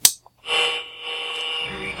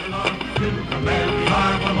Hey,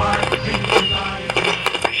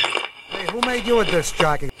 who made you a disc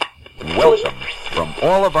jockey? Welcome from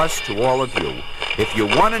all of us to all of you. If you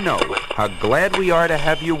want to know how glad we are to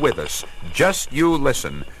have you with us, just you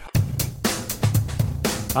listen.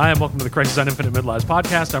 Hi, and welcome to the Crisis on Infinite Midlives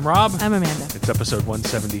podcast. I'm Rob. I'm Amanda. It's episode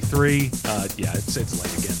 173. It's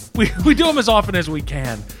late again. We do them as often as we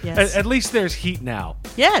can. Yes. At least there's heat now.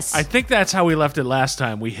 Yes. I think that's how we left it last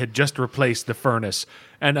time. We had just replaced the furnace.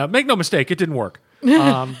 And make no mistake, it didn't work.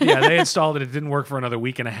 They installed it. It didn't work for another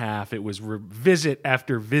week and a half. It was visit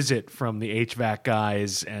after visit from the HVAC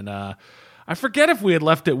guys. And I forget if we had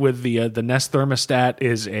left it with the Nest thermostat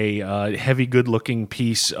is a heavy, good-looking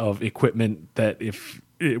piece of equipment that if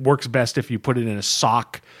it works best if you put it in a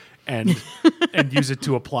sock and use it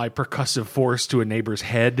to apply percussive force to a neighbor's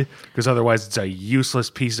head, because otherwise it's a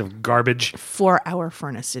useless piece of garbage. 4-hour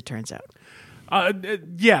furnace, it turns out.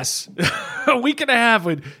 Yes. A week and a half,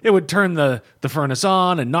 it would turn the furnace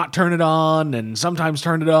on and not turn it on and sometimes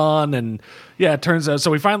turn it on. And yeah, it turns out.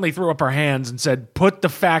 So we finally threw up our hands and said, put the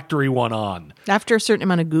factory one on. After a certain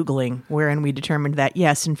amount of Googling, wherein we determined that,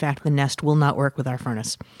 yes, in fact, the Nest will not work with our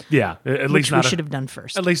furnace. Yeah, at least which not we should have done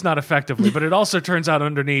first. At least not effectively. But it also turns out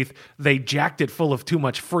underneath, they jacked it full of too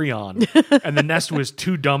much Freon. And the Nest was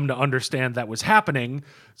too dumb to understand that was happening.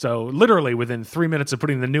 So literally within 3 minutes of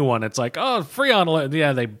putting the new one, it's like, oh, Freon.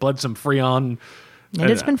 Yeah, they bled some Freon. And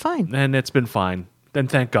it's been fine. And it's been fine. Then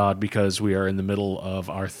thank God, because we are in the middle of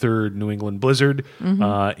our third New England blizzard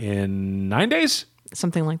in 9 days.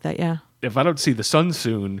 Something like that, yeah. If I don't see the sun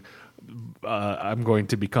soon, I'm going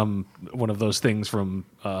to become one of those things from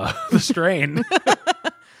The Strain.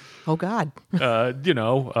 Oh, God.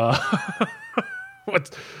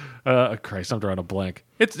 What's... Christ, I'm drawing a blank.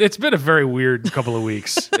 It's been a very weird couple of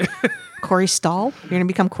weeks. Corey Stahl? You're going to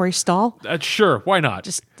become Corey Stahl? Sure, why not?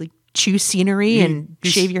 Just like chew scenery and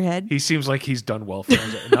shave your head? He seems like he's done well for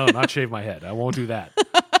him. No, not shave my head. I won't do that.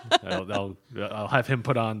 I'll have him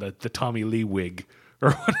put on the Tommy Lee wig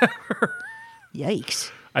or whatever.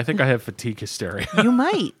 Yikes. I think I have fatigue hysteria. You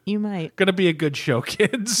might. Gonna be a good show,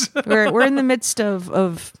 kids. We're in the midst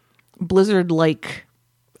of Blizzard-like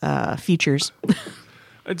features.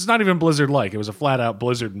 It's not even Blizzard-like. It was a flat-out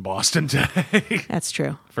blizzard in Boston today. That's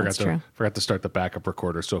true. Forgot to start the backup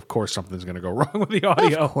recorder, so of course something's going to go wrong with the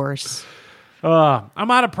audio. Of course.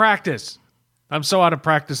 I'm out of practice. I'm so out of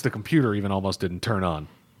practice the computer even almost didn't turn on.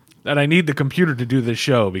 And I need the computer to do this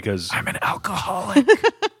show because I'm an alcoholic.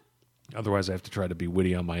 Otherwise I have to try to be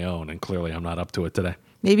witty on my own, and clearly I'm not up to it today.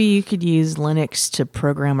 Maybe you could use Linux to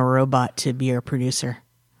program a robot to be our producer.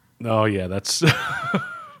 Oh, yeah, that's...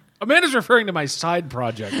 Amanda's referring to my side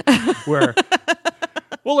project where,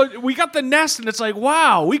 we got the Nest and it's like,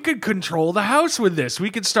 wow, we could control the house with this.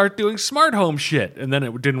 We could start doing smart home shit. And then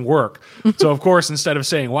it didn't work. So, of course, instead of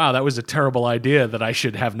saying, wow, that was a terrible idea that I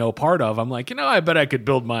should have no part of, I'm like, I bet I could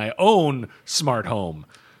build my own smart home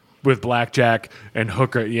with blackjack and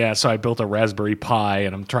hooker. Yeah, so I built a Raspberry Pi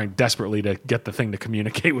and I'm trying desperately to get the thing to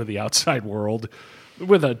communicate with the outside world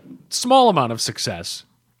with a small amount of success.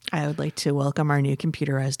 I would like to welcome our new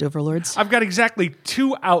computerized overlords. I've got exactly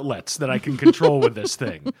 2 outlets that I can control with this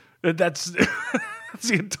thing. That's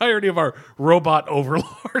the entirety of our robot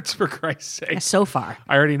overlords, for Christ's sake. So far.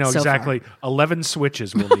 I already know exactly 11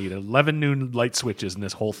 switches we'll need. 11 new light switches, and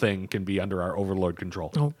this whole thing can be under our overlord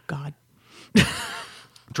control. Oh, God.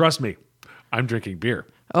 Trust me, I'm drinking beer.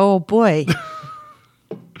 Oh, boy.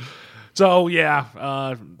 So,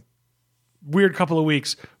 yeah, weird couple of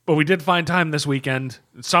weeks. But we did find time this weekend,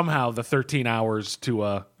 somehow, the 13 hours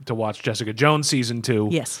to watch Jessica Jones Season 2.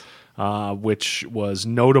 Yes. Which was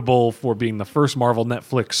notable for being the first Marvel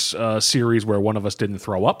Netflix series where one of us didn't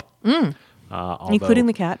throw up. Including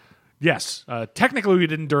the cat. Yes. Technically, we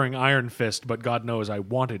didn't during Iron Fist, but God knows I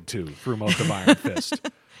wanted to through most of Iron Fist.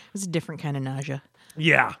 It was a different kind of nausea.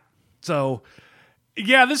 Yeah. So,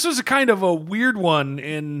 yeah, this was a kind of a weird one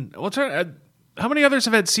how many others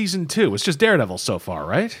have had Season 2? It's just Daredevil so far,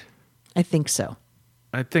 right? I think so.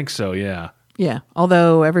 I think so, yeah. Yeah,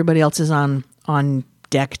 although everybody else is on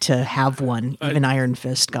deck to have one, even Iron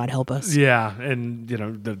Fist, God help us. Yeah, and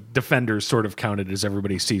the Defenders sort of counted as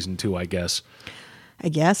everybody's Season 2, I guess.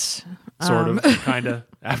 Sort of, kind of,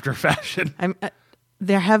 after fashion.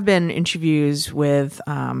 There have been interviews with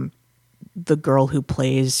the girl who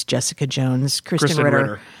plays Jessica Jones, Kristen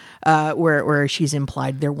Ritter. Where she's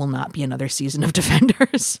implied there will not be another season of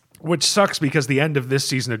Defenders. Which sucks because the end of this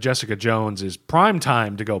season of Jessica Jones is prime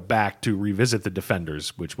time to go back to revisit the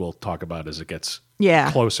Defenders, which we'll talk about as it gets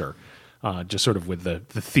closer. Just sort of with the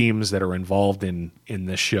themes that are involved in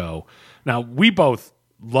this show. Now, we both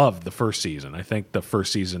loved the first season. I think the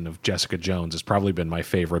first season of Jessica Jones has probably been my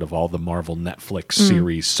favorite of all the Marvel Netflix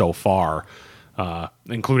series so far,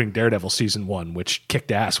 including Daredevil season 1, which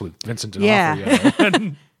kicked ass with Vincent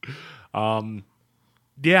D'Onofrio.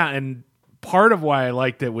 And part of why I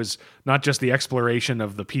liked it was not just the exploration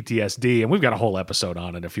of the PTSD, and we've got a whole episode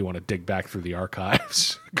on it if you want to dig back through the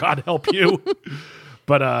archives. God help you.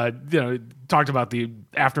 But, talked about the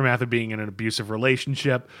aftermath of being in an abusive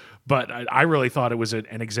relationship. But I really thought it was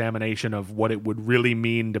an examination of what it would really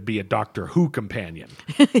mean to be a Doctor Who companion.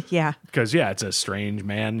 Yeah. Because, it's a strange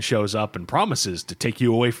man shows up and promises to take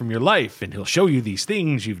you away from your life, and he'll show you these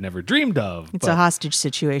things you've never dreamed of. It's a hostage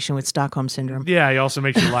situation with Stockholm Syndrome. Yeah, he also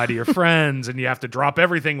makes you lie to your friends, and you have to drop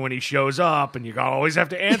everything when he shows up, and you always have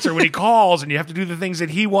to answer when he calls, and you have to do the things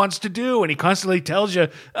that he wants to do, and he constantly tells you,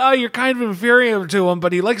 oh, you're kind of inferior to him,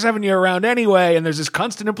 but he likes having you around anyway, and there's this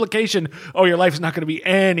constant implication, oh, your life's not going to be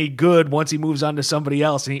any good once he moves on to somebody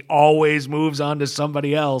else, and he always moves on to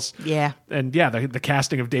somebody else. Yeah. And the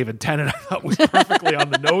casting of David Tennant I thought was perfectly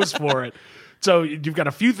on the nose for it. So you've got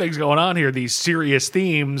a few things going on here, these serious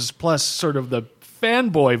themes plus sort of the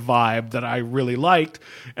fanboy vibe that I really liked.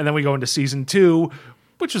 And then we go into season 2,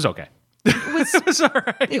 which was okay. It was all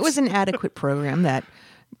right. It was an adequate program that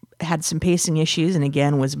had some pacing issues, and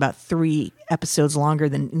again was about 3 episodes longer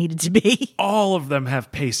than it needed to be. All of them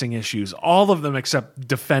have pacing issues. All of them except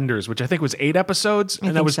Defenders, which I think was 8 episodes,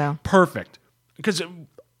 and that was perfect. Because and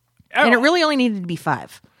it really only needed to be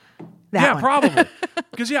 5. Probably.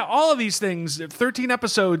 Because all of these things, 13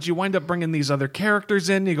 episodes, you wind up bringing these other characters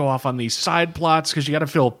in. You go off on these side plots because you got to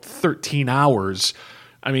fill 13 hours.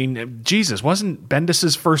 I mean, Jesus, wasn't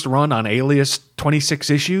Bendis's first run on Alias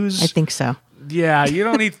 26 issues? I think so. Yeah, you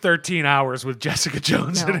don't need 13 hours with Jessica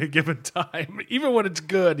Jones at a given time. Even when it's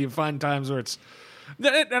good, you find times where it's...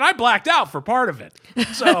 And I blacked out for part of it.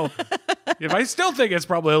 So if I still think it's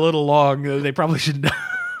probably a little long, they probably should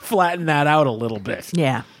flatten that out a little bit.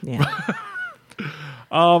 Yeah.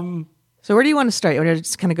 So where do you want to start? You want to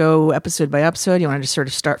just kind of go episode by episode? You want to just sort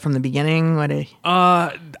of start from the beginning?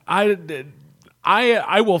 I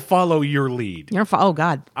will follow your lead. Oh,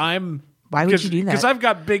 God. Why would you do that? Because I've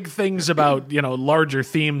got big things about, larger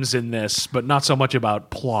themes in this, but not so much about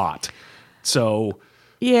plot. So,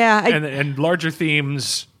 and larger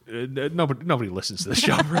themes. Nobody listens to this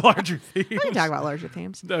show for larger themes. We can talk about larger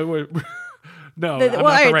themes. No, I'm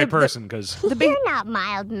not the right person because you're not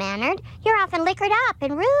mild-mannered. You're often liquored up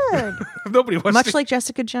and rude. Nobody wants much like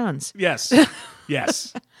Jessica Jones. Yes.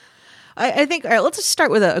 I think. All right, let's just start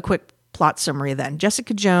with a quick plot summary. Then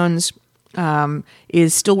Jessica Jones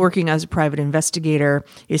is still working as a private investigator,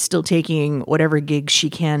 is still taking whatever gigs she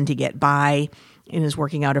can to get by, and is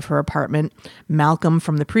working out of her apartment. Malcolm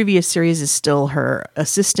from the previous series is still her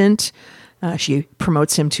assistant. She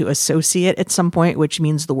promotes him to associate at some point, which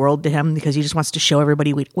means the world to him because he just wants to show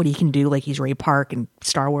everybody what he can do, like he's Ray Park in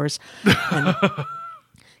Star Wars. And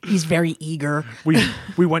he's very eager.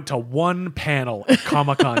 We went to one panel at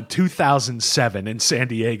Comic-Con 2007 in San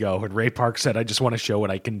Diego, and Ray Park said, I just want to show what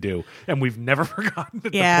I can do. And we've never forgotten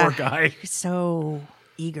that the poor guy. He's so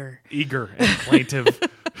eager. Eager and plaintive.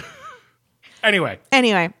 Anyway.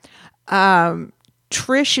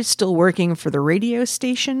 Trish is still working for the radio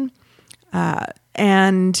station,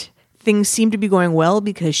 and things seem to be going well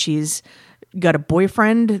because she's got a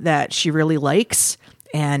boyfriend that she really likes.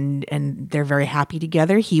 And they're very happy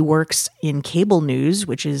together. He works in cable news,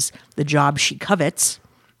 which is the job she covets.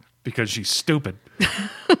 Because she's stupid.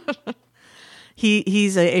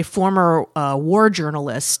 He's a former war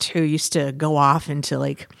journalist who used to go off into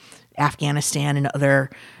like Afghanistan and other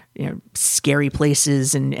scary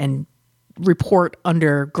places and report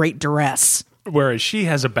under great duress. Whereas she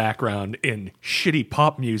has a background in shitty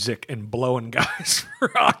pop music and blowing guys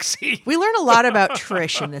for Oxy. We learn a lot about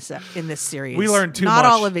Trish in this series. We learn too much. Not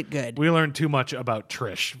all of it good. We learn too much about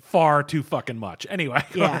Trish. Far too fucking much. Anyway,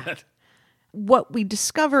 go ahead. What we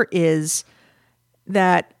discover is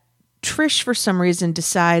that Trish, for some reason,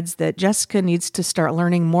 decides that Jessica needs to start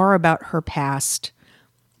learning more about her past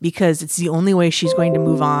because it's the only way she's going to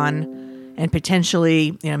move on. And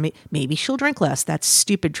potentially, maybe she'll drink less. That's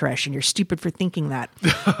stupid, Trish, and you're stupid for thinking that.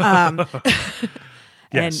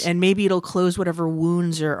 Yes. And maybe it'll close whatever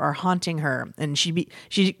wounds are haunting her. And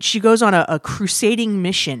she goes on a crusading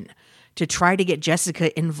mission to try to get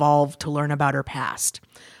Jessica involved to learn about her past.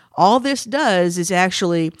 All this does is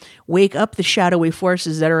actually wake up the shadowy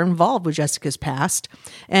forces that are involved with Jessica's past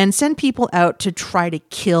and send people out to try to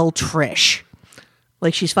kill Trish.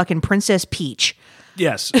 Like she's fucking Princess Peach.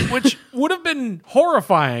 Yes, which would have been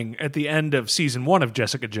horrifying at the end of season 1 of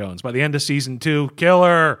Jessica Jones. By the end of season 2, kill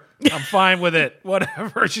her. I'm fine with it.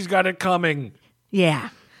 Whatever. She's got it coming. Yeah.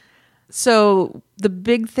 So the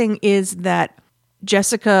big thing is that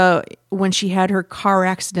Jessica, when she had her car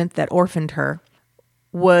accident that orphaned her,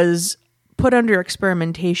 was put under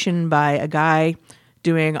experimentation by a guy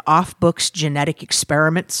doing off-books genetic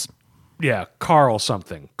experiments. Yeah, Carl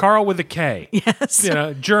something. Carl with a K. Yes.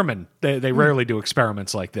 German. They rarely do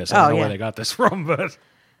experiments like this. I don't know where they got this from, but...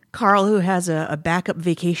 Carl, who has a backup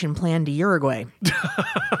vacation plan to Uruguay.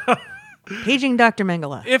 Paging Dr.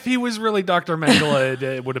 Mengele. If he was really Dr. Mengele,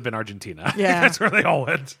 it would have been Argentina. Yeah. That's where they all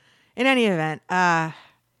went. In any event,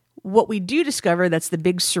 what we do discover that's the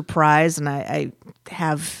big surprise, and I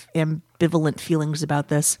have ambivalent feelings about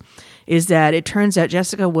this, is that it turns out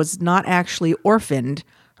Jessica was not actually orphaned.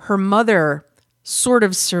 Her mother sort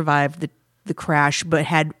of survived the crash, but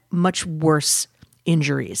had much worse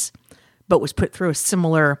injuries, but was put through a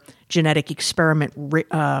similar genetic experiment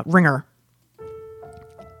ringer.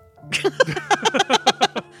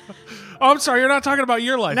 Oh, I'm sorry, you're not talking about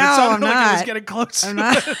your life. No, it sounded I'm like not. it was getting close. I'm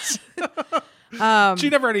not. She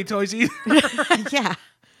never had any toys either. Yeah.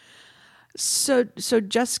 So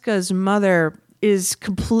Jessica's mother is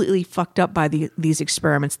completely fucked up by these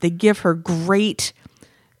experiments. They give her great,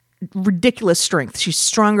 ridiculous strength. She's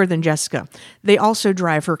stronger than Jessica. They also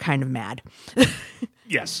drive her kind of mad.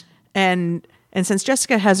 Yes. And since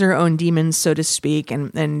Jessica has her own demons, so to speak,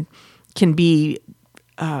 and can be,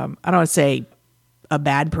 I don't want to say a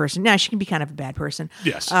bad person. No, she can be kind of a bad person.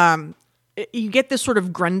 Yes. You get this sort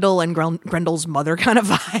of Grendel and Grendel's mother kind of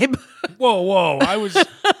vibe. Whoa.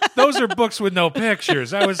 Those are books with no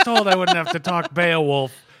pictures. I was told I wouldn't have to talk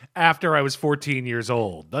Beowulf after I was 14 years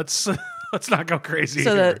old. Let's not go crazy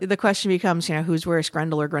So here. the question becomes, who's worse,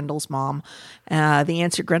 Grendel or Grendel's mom? The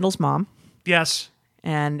answer, Grendel's mom. Yes.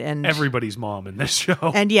 And Everybody's mom in this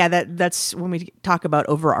show. And yeah, that's when we talk about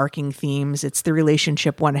overarching themes. It's the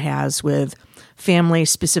relationship one has with family,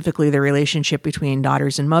 specifically the relationship between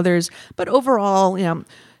daughters and mothers. But overall,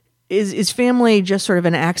 is family just sort of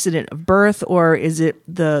an accident of birth, or is it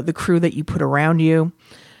the crew that you put around you?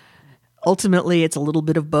 Ultimately, it's a little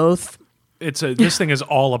bit of both. This thing is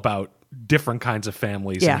all about different kinds of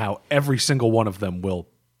families and how every single one of them will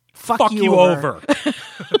fuck you over.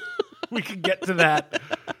 We can get to that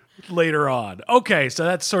later on. Okay, so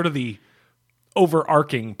that's sort of the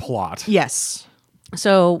overarching plot. Yes.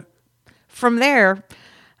 So from there,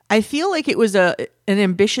 I feel like it was an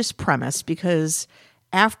ambitious premise, because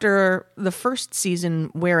after the first season,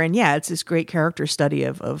 wherein, it's this great character study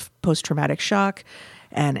of post-traumatic shock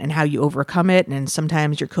and how you overcome it, and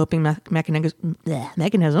sometimes your coping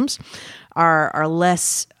mechanisms are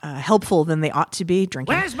less helpful than they ought to be.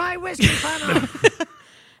 Drinking. Where's my whiskey funnel?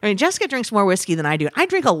 I mean, Jessica drinks more whiskey than I do. I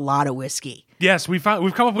drink a lot of whiskey. Yes, we've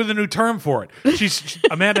come up with a new term for it.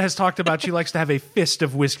 Amanda has talked about she likes to have a fist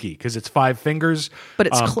of whiskey because it's 5 fingers. But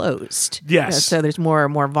it's closed. Yes. So there's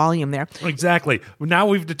more volume there. Exactly. Now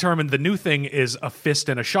we've determined the new thing is a fist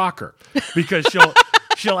and a shocker, because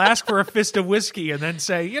she'll ask for a fist of whiskey and then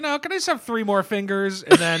say, can I just have 3 more fingers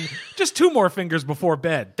and then just 2 more fingers before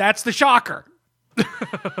bed? That's the shocker.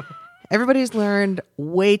 Everybody's learned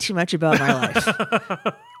way too much about my life.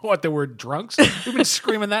 What, that we're drunks? We've been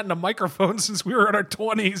screaming that in a microphone since we were in our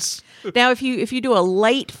 20s. Now, if you do a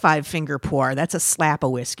light 5-finger pour, that's a slap of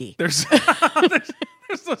whiskey. There's no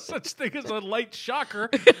such thing as a light shocker.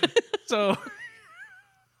 So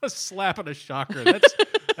a slap and a shocker.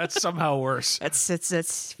 That's somehow worse. That's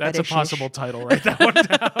a possible title. Write that one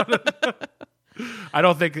down. I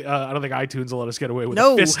don't think iTunes will let us get away with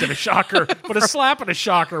a fist and a shocker, but a slap and a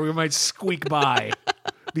shocker we might squeak by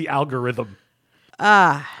the algorithm.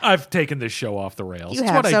 I've taken this show off the rails.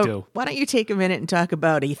 That's what I do. Why don't you take a minute and talk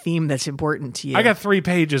about a theme that's important to you? I got 3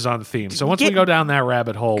 pages on theme, so once we go down that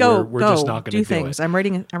rabbit hole, we're just not going to do things. it. I'm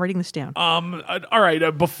writing this down. All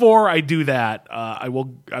right. Before I do that, I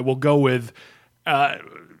will go with.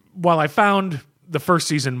 While I found the first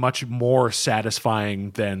season much more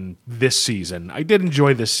satisfying than this season, I did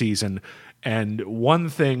enjoy this season, and one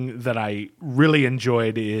thing that I really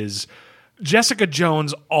enjoyed is Jessica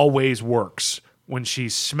Jones always works when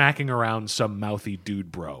she's smacking around some mouthy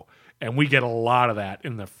dude bro. And we get a lot of that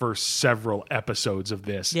in the first several episodes of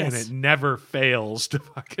this. Yes. And it never fails to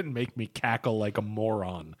fucking make me cackle like a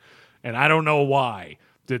moron. And I don't know why.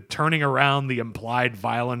 Turning around the implied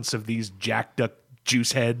violence of these jacked up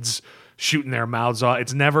juice heads shooting their mouths off.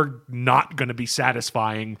 It's never not going to be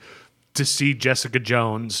satisfying to see Jessica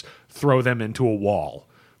Jones throw them into a wall.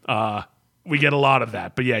 We get a lot of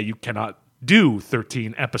that. But yeah, you cannot do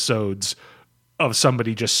 13 episodes of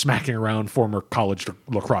somebody just smacking around former college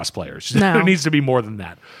lacrosse players. No. There needs to be more than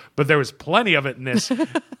that. But there was plenty of it in this,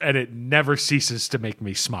 and it never ceases to make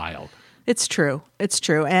me smile. It's true.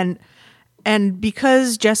 And And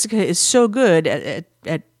because Jessica is so good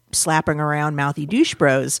at slapping around mouthy douche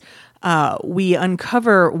bros, we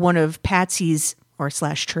uncover one of Patsy's or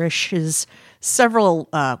slash Trish's several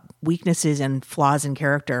weaknesses and flaws in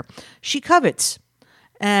character. She covets,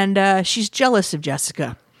 and she's jealous of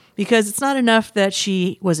Jessica because it's not enough that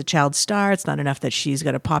she was a child star. It's not enough that she's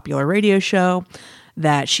got a popular radio show,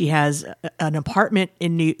 that she has an apartment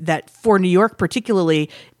that for New York particularly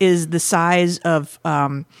is the size of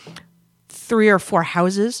 3 or 4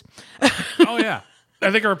 houses. Oh, yeah.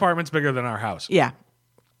 I think her apartment's bigger than our house. Yeah.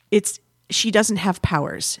 She doesn't have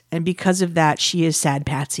powers, and because of that, she is Sad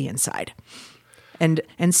Patsy inside. And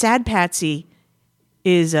Sad Patsy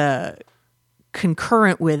is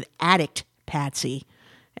concurrent with Addict Patsy,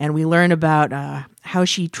 and we learn about how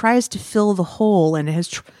she tries to fill the hole and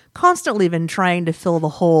has constantly been trying to fill the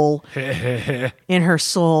hole in her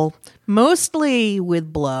soul, mostly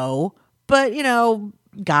with blow, but,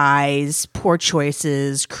 guys, poor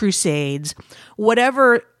choices, crusades,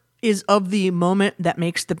 whatever is of the moment that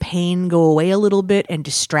makes the pain go away a little bit and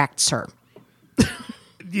distracts her.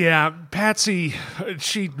 Yeah, Patsy,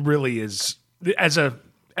 she really is, as a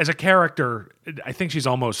character, I think she's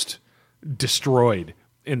almost destroyed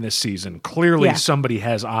in this season. Clearly somebody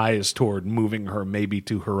has eyes toward moving her maybe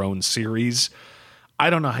to her own series.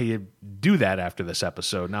 I don't know how you do that after this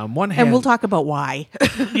episode. Now, on one hand... And we'll talk about why.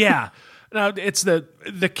 Yeah. Now, it's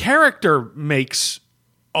the character makes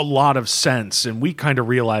a lot of sense, and we kind of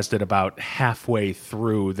realized it about halfway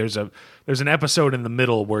through. There's an episode in the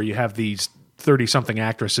middle where you have these 30-something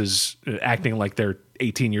actresses acting like they're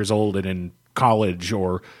 18 years old and in college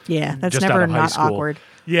or that's just never out of high not school. Awkward.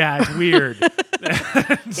 Yeah, it's weird.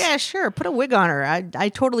 Yeah, sure. Put a wig on her. I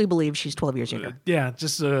totally believe she's 12 years younger. Yeah,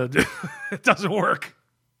 just it doesn't work.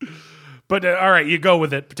 But all right, you go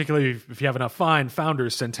with it, particularly if you have enough fine.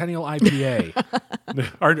 Founders Centennial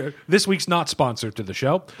IPA. This week's not sponsored to the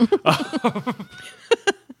show.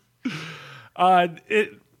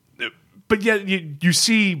 But yet you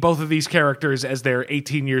see both of these characters as they're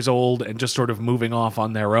 18 years old and just sort of moving off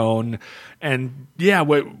on their own. And yeah,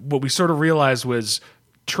 what we sort of realized was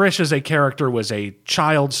Trish as a character was a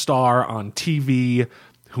child star on TV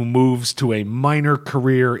who moves to a minor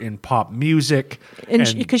career in pop music.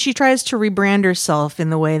 And because she tries to rebrand herself in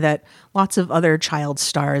the way that lots of other child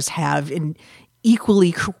stars have in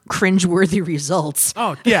equally cringeworthy results.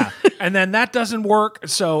 Oh, yeah. And then that doesn't work.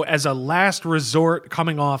 So as a last resort,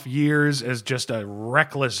 coming off years as just a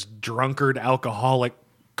reckless, drunkard, alcoholic,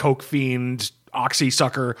 coke fiend, oxy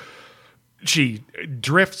sucker, she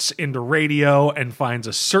drifts into radio and finds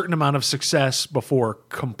a certain amount of success before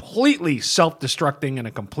completely self-destructing in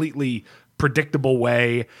a completely predictable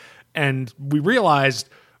way. And we realized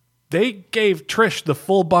they gave Trish the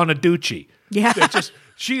full Bonaduce. Yeah.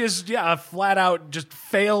 She is a flat-out just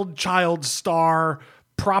failed child star,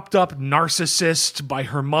 propped-up narcissist by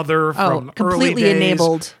her mother from early days. Completely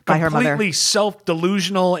enabled by her mother. Completely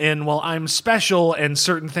self-delusional in, well, I'm special and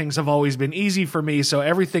certain things have always been easy for me, so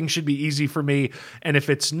everything should be easy for me. And if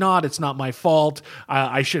it's not my fault.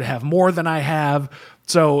 I should have more than I have.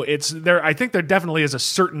 So I think there definitely is a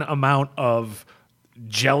certain amount of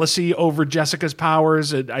jealousy over Jessica's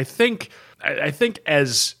powers. And I think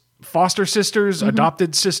as foster sisters,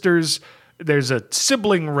 adopted sisters, there's a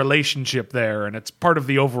sibling relationship there, and it's part of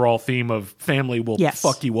the overall theme of family will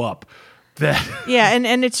fuck you up.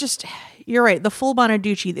 And it's just, you're right, the full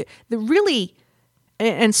Bonaduce, the really,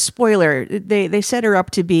 and spoiler, they set her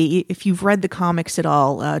up to be, if you've read the comics at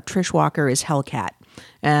all, Trish Walker is Hellcat.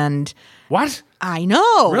 And what? I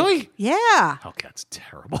know. Really? Yeah. Hellcat's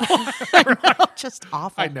terrible. I know, just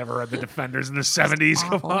awful. I never read the Defenders in the 70s.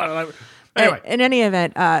 Come on. Anyway. In any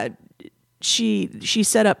event, she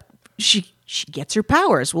set up, she gets her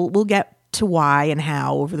powers. We'll get to why and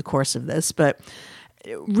how over the course of this, but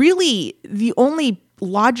really the only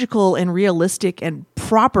logical and realistic and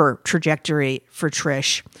proper trajectory for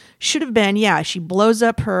Trish should have been, she blows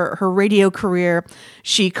up her radio career,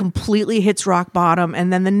 she completely hits rock bottom,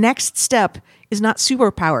 and then the next step is not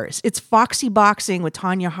superpowers. It's foxy boxing with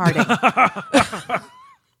Tanya Harding.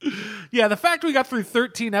 Yeah, the fact we got through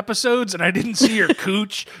 13 episodes and I didn't see her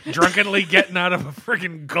cooch drunkenly getting out of a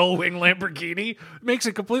freaking gull-wing Lamborghini makes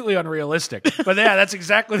it completely unrealistic. But yeah, that's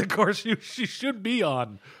exactly the course she should be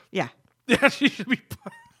on. Yeah. Yeah, she should be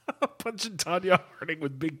punching Tanya Harding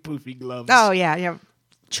with big poofy gloves. Oh, yeah.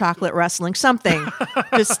 Chocolate wrestling, something.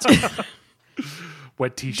 Just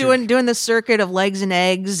wet t-shirt. Doing the circuit of legs and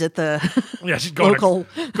eggs at the she's going local...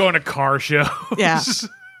 going to car shows. Yeah.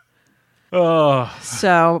 Oh.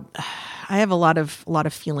 So I have a lot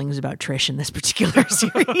of feelings about Trish in this particular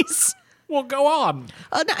series. Well, go on.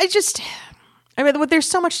 I mean, there's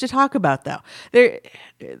so much to talk about, though.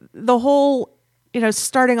 The whole,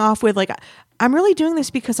 starting off with like, I'm really doing this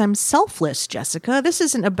because I'm selfless, Jessica. This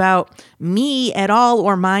isn't about me at all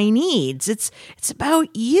or my needs. It's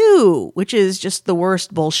about you, which is just the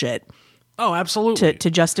worst bullshit. Oh, absolutely. To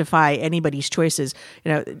justify anybody's choices.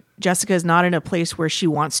 Jessica is not in a place where she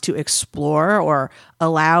wants to explore or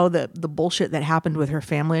allow the bullshit that happened with her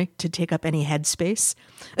family to take up any headspace.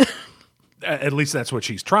 At least that's what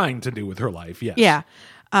she's trying to do with her life, yes. Yeah.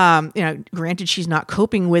 Granted, she's not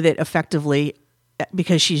coping with it effectively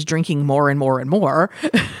because she's drinking more and more and more.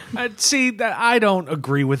 See, I don't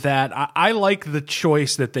agree with that. I like the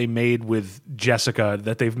choice that they made with Jessica,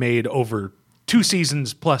 that they've made over 2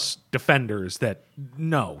 seasons plus Defenders, that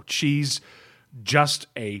no, she's just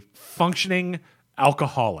a functioning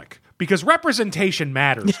alcoholic. Because representation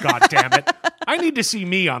matters, goddammit. I need to see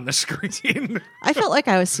me on the screen. I felt like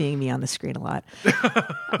I was seeing me on the screen a lot.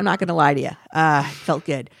 I'm not going to lie to you. Felt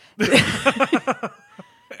good.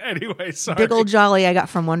 Anyway, sorry. Big old jolly I got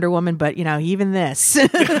from Wonder Woman, but, even this.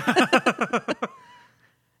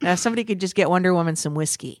 Now, if somebody could just get Wonder Woman some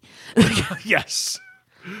whiskey. Yes.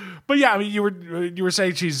 But yeah, I mean, you were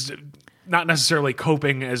saying she's not necessarily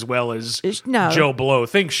coping as well as Joe Blow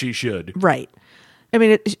thinks she should. Right. I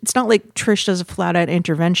mean, it's not like Trish does a flat-out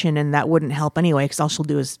intervention and that wouldn't help anyway, because all she'll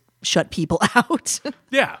do is shut people out.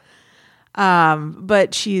 Yeah.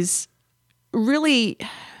 But she's really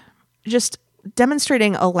just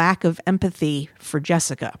demonstrating a lack of empathy for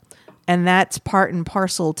Jessica. And that's part and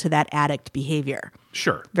parcel to that addict behavior.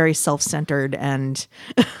 Sure. Very self-centered and...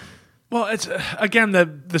 Well, it's, again,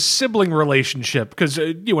 the sibling relationship, because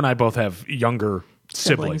you and I both have younger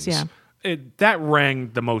siblings. Yeah. That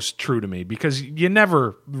rang the most true to me, because you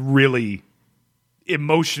never really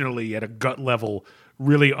emotionally at a gut level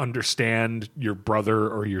really understand your brother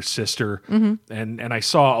or your sister. Mm-hmm. And I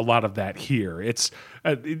saw a lot of that here. It's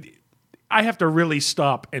I have to really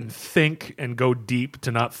stop and think and go deep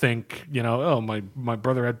to not think, my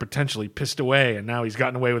brother had potentially pissed away and now he's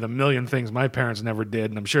gotten away with a million things my parents never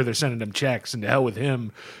did, and I'm sure they're sending him checks, and to hell with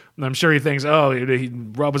him. And I'm sure he thinks,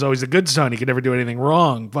 Rob was always a good son. He could never do anything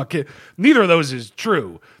wrong. Fuck it. Neither of those is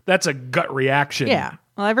true. That's a gut reaction. Yeah.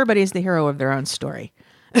 Well, everybody's the hero of their own story.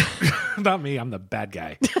 Not me. I'm the bad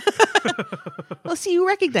guy. Well, see, you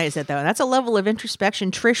recognize that, though. That's a level of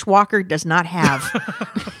introspection Trish Walker does not have.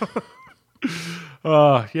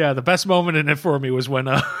 Yeah, the best moment in it for me was when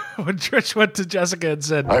Trish went to Jessica and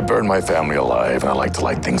said, I burn my family alive, and I like to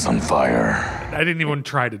light things on fire. I didn't even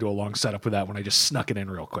try to do a long setup with that one. I just snuck it in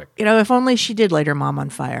real quick. If only she did light her mom on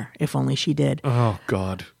fire. If only she did. Oh,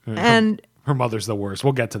 God. And her mother's the worst.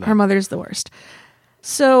 We'll get to that. Her mother's the worst.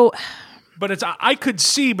 So... But I could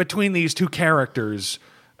see between these two characters,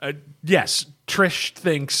 yes, Trish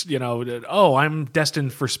thinks, I'm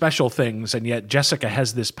destined for special things, and yet Jessica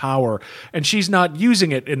has this power, and she's not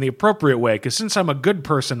using it in the appropriate way, because since I'm a good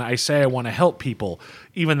person, I say I want to help people,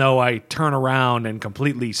 even though I turn around and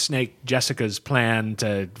completely snake Jessica's plan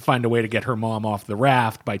to find a way to get her mom off the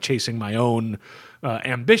raft by chasing my own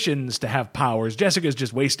ambitions to have powers. Jessica's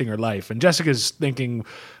just wasting her life, and Jessica's thinking,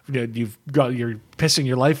 you're pissing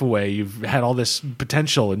your life away. You've had all this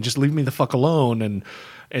potential, and just leave me the fuck alone. And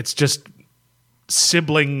it's just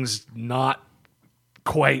siblings not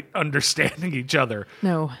quite understanding each other.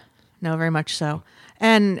 No, very much so.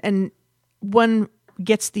 And one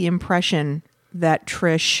gets the impression that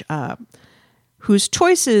Trish, whose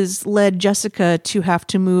choices led Jessica to have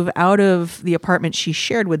to move out of the apartment she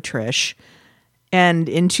shared with Trish and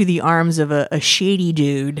into the arms of a shady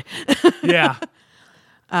dude. Yeah.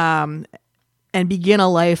 And begin a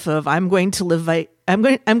life of I'm going to live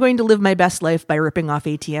my best life by ripping off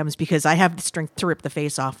ATMs because I have the strength to rip the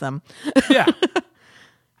face off them. Yeah.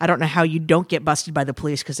 I don't know how you don't get busted by the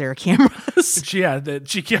police because there are cameras. She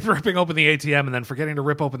kept ripping open the ATM and then forgetting to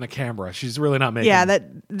rip open the camera. She's really not making that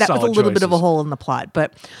was a little bit of a hole in the plot.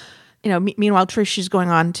 But meanwhile, Trish is going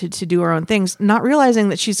on to do her own things, not realizing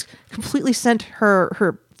that she's completely sent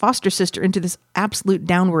her foster sister into this absolute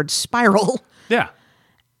downward spiral. Yeah.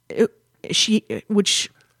 Which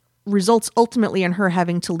results ultimately in her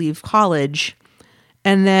having to leave college,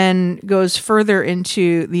 and then goes further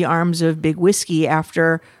into the arms of Big Whiskey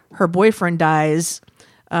after her boyfriend dies,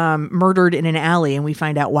 murdered in an alley, and we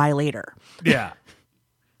find out why later. Yeah.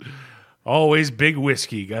 Always Big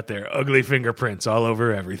Whiskey got their ugly fingerprints all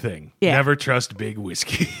over everything. Yeah. Never trust Big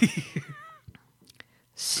Whiskey.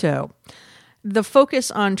 So the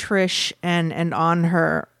focus on Trish and on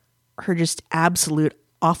her just absolute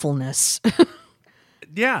awfulness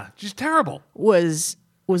yeah, she's terrible. was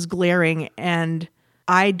glaring, and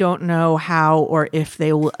I don't know how or if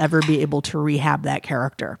they will ever be able to rehab that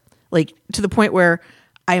character. Like, to the point where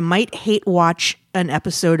I might hate watch an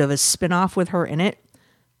episode of a spinoff with her in it,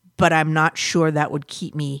 but I'm not sure that would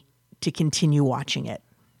keep me to continue watching it.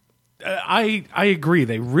 I agree.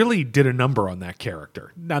 They really did a number on that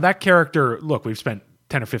character. Now, that character, look, we've spent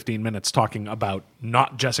 10 or 15 minutes talking about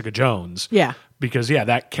not Jessica Jones. Yeah. Because,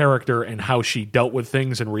 that character and how she dealt with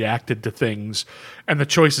things and reacted to things and the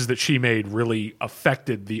choices that she made really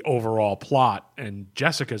affected the overall plot and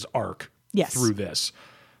Jessica's arc through this.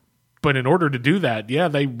 But in order to do that,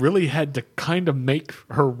 they really had to kind of make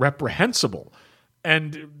her reprehensible.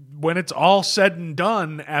 And when it's all said and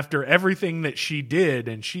done, after everything that she did,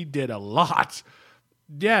 and she did a lot,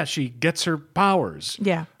 she gets her powers.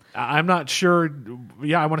 Yeah. I'm not sure,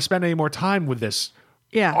 I want to spend any more time with this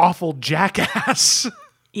awful jackass.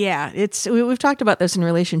 Yeah, we've talked about this in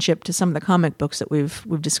relationship to some of the comic books that we've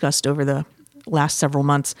discussed over the last several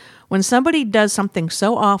months. When somebody does something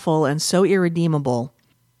so awful and so irredeemable,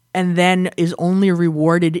 and then is only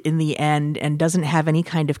rewarded in the end and doesn't have any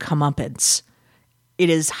kind of comeuppance, it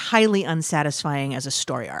is highly unsatisfying as a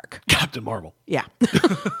story arc. Captain Marvel. Yeah.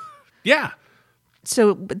 Yeah.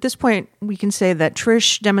 So at this point, we can say that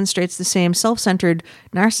Trish demonstrates the same self-centered,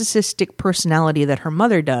 narcissistic personality that her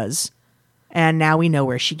mother does, and now we know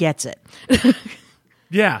where she gets it.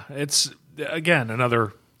 Yeah, it's, again,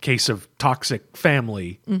 another case of toxic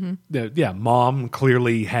family. Mom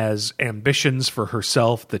clearly has ambitions for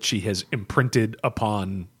herself that she has imprinted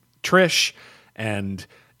upon Trish, and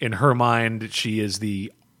in her mind, she is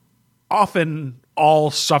the often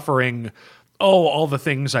all-suffering, all the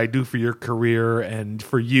things I do for your career and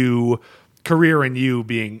for you, career and you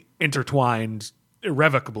being intertwined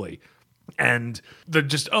irrevocably. And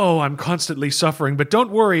I'm constantly suffering, but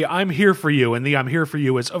don't worry, I'm here for you. And the I'm here for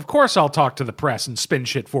you is, of course, I'll talk to the press and spin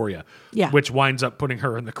shit for you. Yeah. Which winds up putting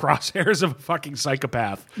her in the crosshairs of a fucking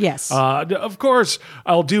psychopath. Yes. Of course,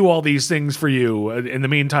 I'll do all these things for you. In the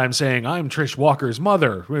meantime, saying, I'm Trish Walker's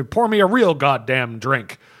mother. Pour me a real goddamn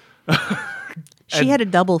drink. She had a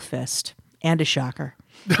double fist and a shocker.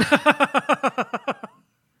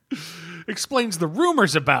 Explains the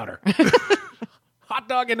rumors about her. Hot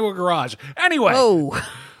dog into a garage. Anyway.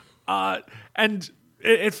 And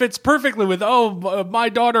it fits perfectly with, my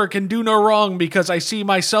daughter can do no wrong because I see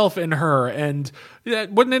myself in her. And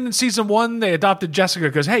wasn't it in season 1 they adopted Jessica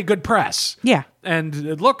because, hey, good press. Yeah.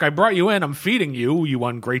 And look, I brought you in. I'm feeding you, you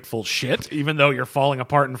ungrateful shit. Even though you're falling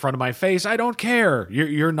apart in front of my face, I don't care.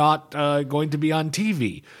 You're not going to be on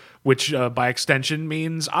TV. Which, by extension,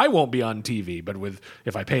 means I won't be on TV. But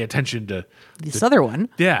if I pay attention to this other one.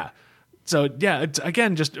 Yeah. So, it's,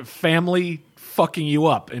 again, just family fucking you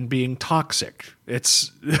up and being toxic.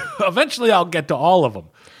 It's eventually I'll get to all of them.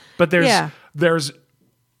 But there's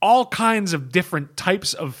all kinds of different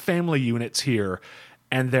types of family units here,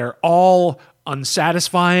 and they're all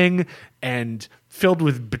unsatisfying and filled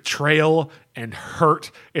with betrayal and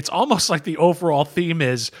hurt. It's almost like the overall theme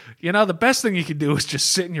is, the best thing you can do is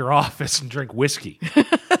just sit in your office and drink whiskey.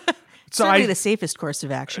 Certainly the safest course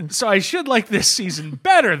of action. So I should like this season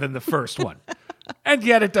better than the first one. And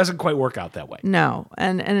yet it doesn't quite work out that way. No.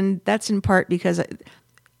 And that's in part because,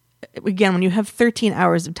 again, when you have 13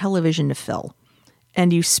 hours of television to fill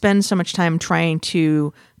and you spend so much time trying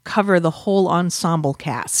to cover the whole ensemble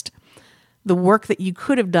cast, the work that you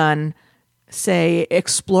could have done, say,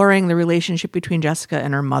 exploring the relationship between Jessica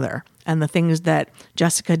and her mother and the things that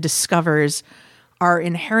Jessica discovers are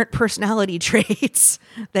inherent personality traits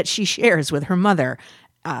that she shares with her mother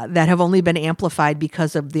that have only been amplified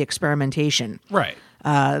because of the experimentation. Right.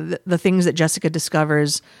 The things that Jessica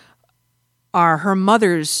discovers are her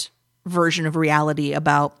mother's version of reality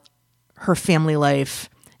about her family life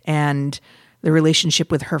and the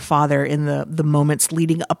relationship with her father in the moments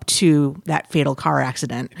leading up to that fatal car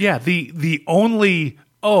accident. Yeah, the only,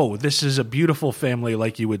 this is a beautiful family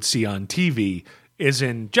like you would see on TV is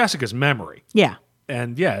in Jessica's memory. Yeah.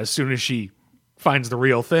 And as soon as she finds the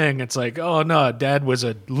real thing, it's like, oh no, Dad was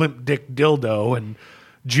a limp dick dildo and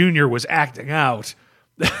Junior was acting out.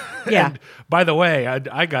 Yeah. And by the way,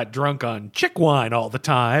 I got drunk on chick wine all the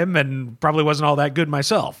time and probably wasn't all that good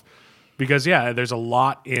myself. Because, there's a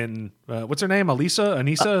lot in, what's her name?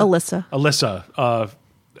 Alyssa? Alyssa,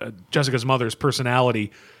 Jessica's mother's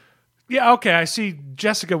personality. Yeah, okay, I see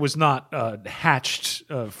Jessica was not hatched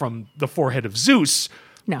from the forehead of Zeus.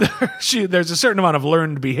 No. There's a certain amount of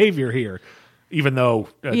learned behavior here, even though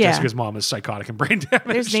Jessica's mom is psychotic and brain damaged.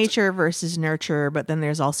 There's nature versus nurture, but then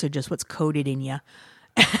there's also just what's coded in you.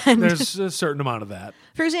 There's a certain amount of that.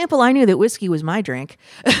 For example, I knew that whiskey was my drink.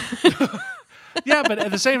 Yeah, but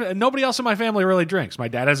at the same, nobody else in my family really drinks. My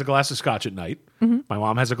dad has a glass of scotch at night. Mm-hmm. My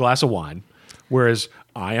mom has a glass of wine, whereas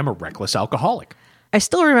I am a reckless alcoholic. I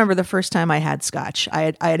still remember the first time I had scotch.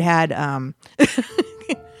 I had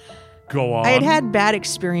Go on. I had had bad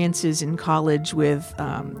experiences in college with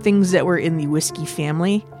things that were in the whiskey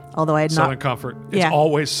family. Although I had Southern not Comfort. It's Yeah.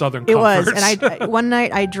 always Southern It Comfort. was, and one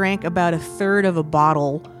night I drank about a third of a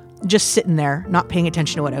bottle, just sitting there, not paying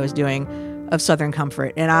attention to what I was doing, of Southern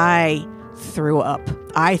Comfort, and I threw up.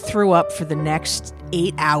 I threw up for the next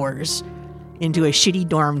 8 hours into a shitty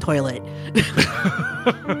dorm toilet.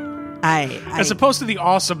 As opposed to the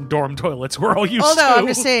awesome dorm toilets we're all used to. Although I'm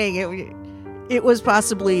just saying, it was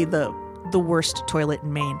possibly the worst toilet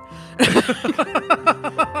in Maine.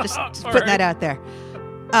 just putting that out there.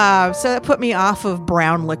 So that put me off of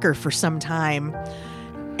brown liquor for some time.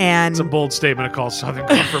 And It's a bold statement to call Southern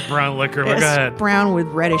Comfort brown liquor, but go ahead. brown with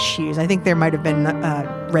reddish hues. I think there might have been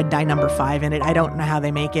red dye number 5 in it. I don't know how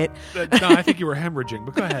they make it. No, I think you were hemorrhaging,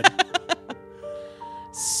 but go ahead.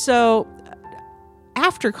 So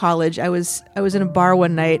after college, I was in a bar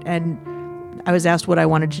one night and I was asked what I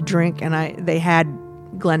wanted to drink, and they had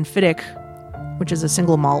Glenfiddich, which is a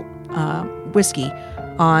single malt whiskey,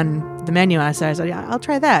 on the menu. And I said, yeah, I'll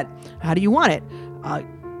try that. How do you want it?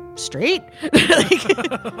 Straight?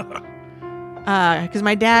 Because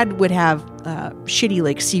my dad would have shitty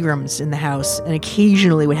like Seagrams in the house, and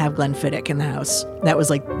occasionally would have Glenfiddich in the house. That was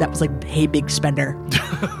like hey, big spender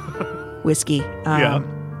whiskey. Yeah.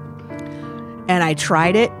 And I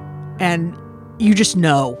tried it, and you just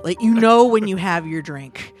know, like, you know when you have your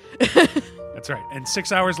drink. That's right. And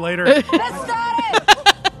 6 hours later,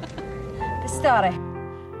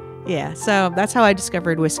 Yeah, so that's how I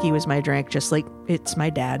discovered whiskey was my drink, just like it's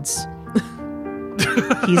my dad's.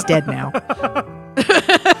 He's dead now.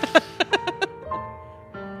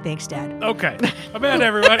 Thanks, Dad. okay. I'm in,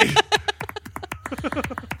 everybody.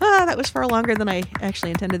 That was far longer than I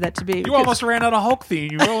actually intended that to be. You almost ran out of Hulk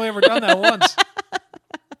theme. You've only ever done that once.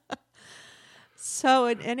 So,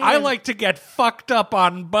 anyway, I like to get fucked up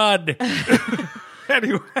on Bud.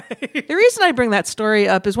 Anyway. the reason I bring that story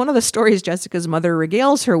up is one of the stories Jessica's mother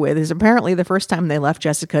regales her with is apparently the first time they left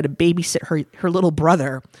Jessica to babysit her little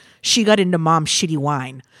brother, she got into Mom's shitty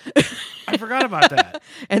wine. I forgot about that.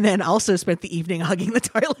 And then also spent the evening hugging the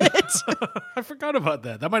toilet. I forgot about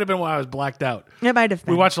that. That might have been why I was blacked out. It might have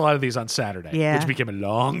been. We watched a lot of these on Saturday, Yeah. which became a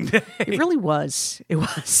long day. It really was. It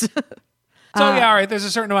was. So, yeah, all right, there's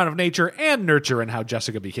a certain amount of nature and nurture in how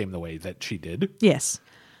Jessica became the way that she did. Yes.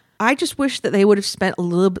 I just wish that they would have spent a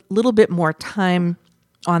little bit more time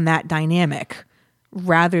on that dynamic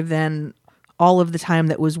rather than all of the time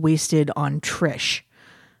that was wasted on Trish.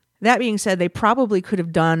 That being said, they probably could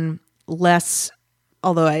have done less,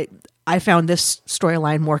 although I found this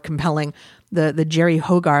storyline more compelling, the Jerry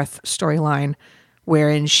Hogarth storyline,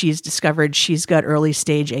 wherein she's discovered she's got early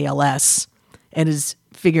stage ALS and is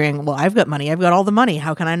figuring, well, I've got money. I've got all the money.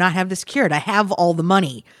 How can I not have this cured? I have all the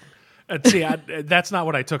money. See, that's not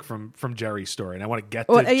what I took from Jerry's story, and I want to get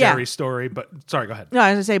to Jerry's story, but sorry, go ahead. No, I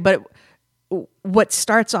was going to say, but what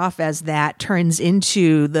starts off as that turns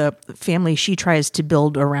into the family she tries to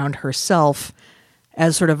build around herself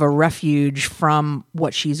as sort of a refuge from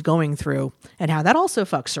what she's going through, and how that also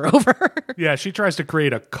fucks her over. Yeah, she tries to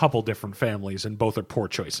create a couple different families, and both are poor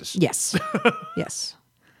choices. Yes. Yes.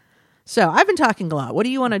 So I've been talking a lot. What do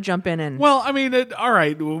you want to jump in and... Well, I mean, all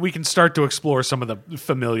right, we can start to explore some of the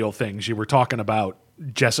familial things. You were talking about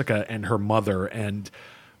Jessica and her mother, and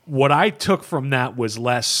what I took from that was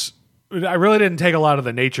less... I really didn't take a lot of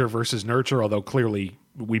the nature versus nurture, although clearly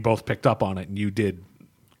we both picked up on it, and you did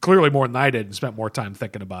clearly more than I did and spent more time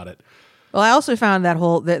thinking about it. Well, I also found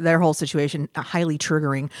their whole situation highly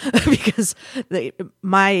triggering because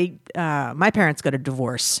my parents got a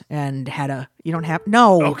divorce and had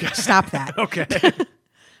stop that. Okay.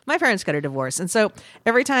 My parents got a divorce, and so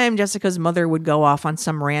every time Jessica's mother would go off on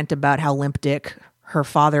some rant about how limp dick her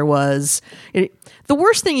father was, the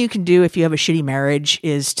worst thing you can do if you have a shitty marriage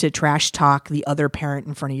is to trash talk the other parent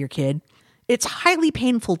in front of your kid. It's highly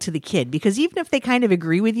painful to the kid because even if they kind of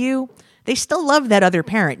agree with you, they still love that other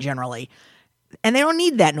parent generally, and they don't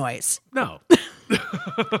need that noise. No.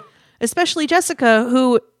 Especially Jessica,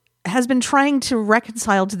 who has been trying to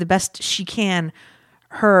reconcile to the best she can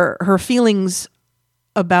her feelings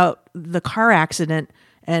about the car accident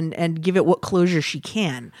and give it what closure she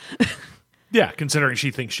can. Yeah, considering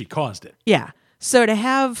she thinks she caused it. Yeah. So to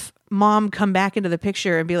have Mom come back into the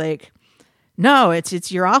picture and be like, no,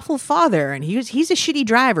 it's your awful father, and he's a shitty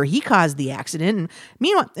driver. He caused the accident. And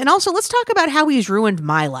meanwhile, and also let's talk about how he's ruined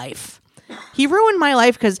my life. He ruined my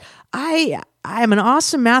life because I'm an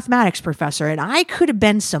awesome mathematics professor, and I could have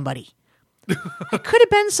been somebody. I could have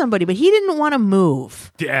been somebody, but he didn't want to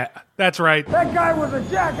move. Yeah, that's right. That guy was a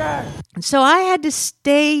jackass. And so I had to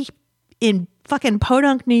stay in fucking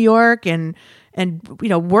podunk New York and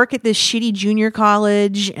work at this shitty junior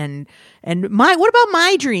college and what about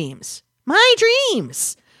my dreams? My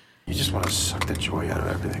dreams. You just want to suck the joy out of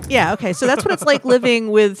everything. Yeah, okay. So that's what it's like living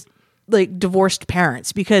with like divorced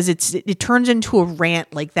parents, because it turns into a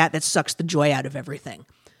rant like that sucks the joy out of everything.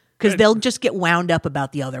 Because they'll just get wound up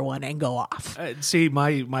about the other one and go off. See,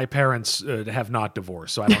 my parents have not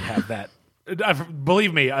divorced, so I don't have that.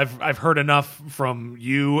 Believe me, I've heard enough from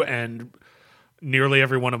you and nearly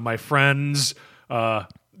every one of my friends.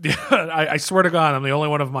 I swear to God, I'm the only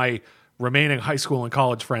one of my remaining high school and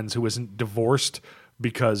college friends who isn't divorced,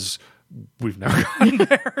 because we've never gotten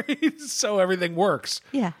married, so everything works.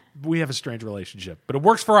 Yeah. We have a strange relationship, but it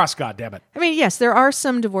works for us, goddammit. I mean, yes, there are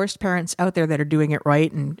some divorced parents out there that are doing it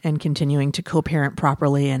right and continuing to co-parent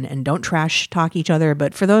properly and don't trash talk each other.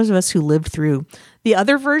 But for those of us who lived through the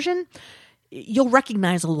other version, you'll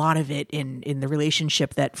recognize a lot of it in the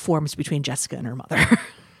relationship that forms between Jessica and her mother.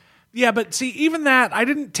 Yeah, but see, even that, I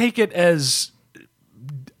didn't take it as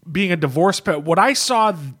being a divorce parent. What I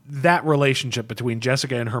saw that relationship between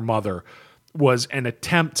Jessica and her mother was an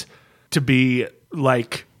attempt to be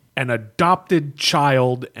like an adopted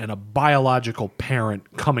child and a biological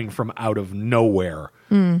parent coming from out of nowhere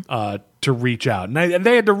to reach out. And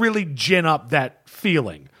they had to really gin up that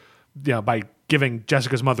feeling, by giving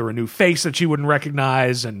Jessica's mother a new face that she wouldn't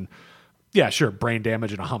recognize. And yeah, sure, brain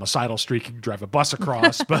damage and a homicidal streak you can drive a bus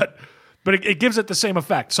across, but it gives it the same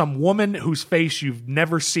effect. Some woman whose face you've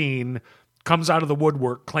never seen comes out of the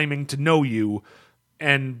woodwork claiming to know you,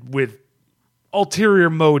 and with ulterior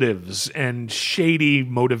motives and shady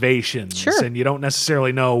motivations. Sure. And you don't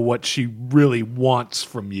necessarily know what she really wants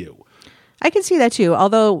from you. I can see that too.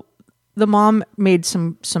 Although the mom made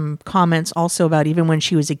some comments also about even when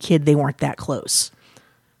she was a kid, they weren't that close.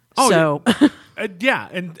 Oh, so yeah,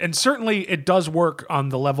 and certainly it does work on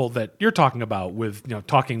the level that you're talking about with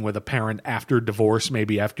talking with a parent after divorce,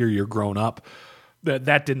 maybe after you're grown up.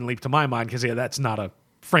 That didn't leap to my mind because that's not a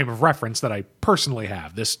frame of reference that I personally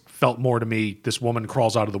have. This felt more to me. This woman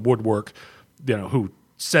crawls out of the woodwork, who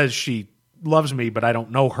says she loves me, but I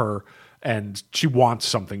don't know her, and she wants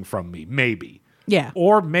something from me, maybe. Yeah.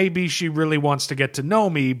 Or maybe she really wants to get to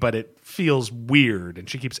know me, but it feels weird, and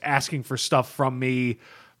she keeps asking for stuff from me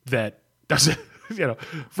that doesn't,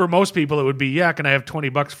 for most people it would be, yeah, can I have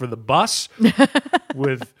 $20 for the bus?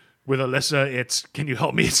 With Alyssa, it's, can you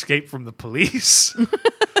help me escape from the police?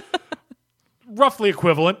 Roughly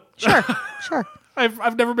equivalent. Sure.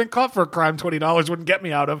 I've never been caught for a crime $20 wouldn't get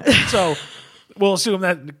me out of. So we'll assume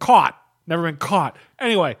that never been caught.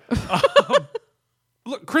 Anyway,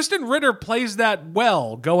 look, Kristen Ritter plays that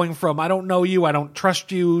well, going from I don't know you, I don't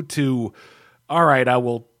trust you, to all right, I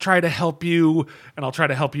will try to help you, and I'll try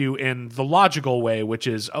to help you in the logical way, which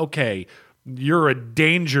is, okay, you're a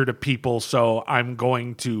danger to people, so I'm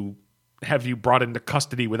going to have you brought into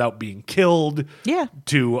custody without being killed. Yeah.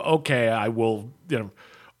 To, okay, I will,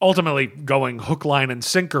 ultimately going hook, line, and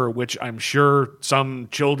sinker, which I'm sure some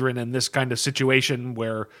children in this kind of situation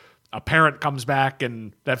where a parent comes back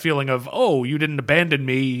and that feeling of, oh, you didn't abandon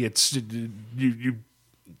me, it's you.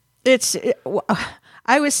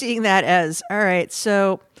 I was seeing that as, all right,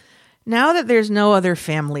 so now that there's no other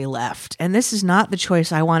family left, and this is not the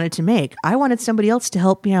choice I wanted to make, I wanted somebody else to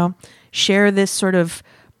help, share this sort of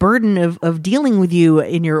burden of dealing with you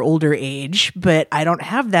in your older age, but I don't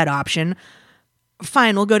have that option.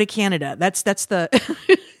 Fine, we'll go to Canada. That's the...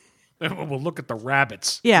 We'll look at the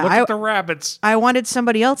rabbits. Yeah, look at the rabbits. I wanted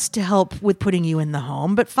somebody else to help with putting you in the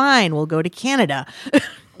home, but fine, we'll go to Canada.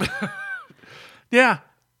 Yeah.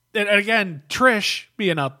 And again, Trish,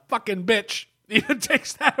 being a fucking bitch, even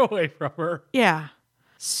takes that away from her. Yeah.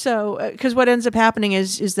 So, because what ends up happening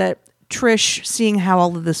is that Trish, seeing how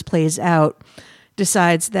all of this plays out,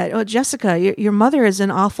 decides that, oh, Jessica, your mother is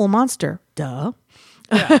an awful monster. Duh.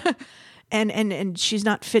 Yeah. and she's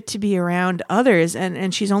not fit to be around others,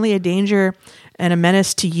 and she's only a danger and a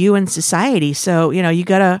menace to you and society. So, you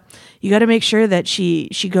gotta make sure that she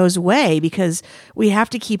goes away, because we have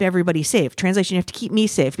to keep everybody safe. Translation, you have to keep me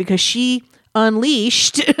safe, because she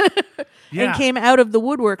unleashed and came out of the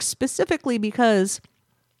woodwork specifically because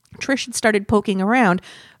Trish had started poking around.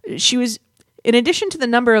 She was, in addition to the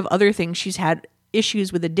number of other things she's had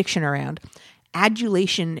issues with addiction around,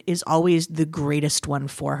 adulation is always the greatest one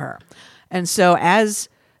for her. And so as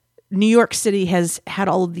New York City has had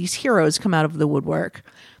all of these heroes come out of the woodwork,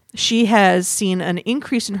 she has seen an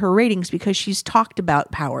increase in her ratings because she's talked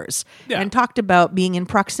about powers and talked about being in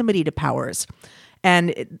proximity to powers.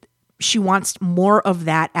 And she wants more of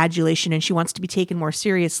that adulation, and she wants to be taken more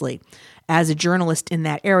seriously as a journalist in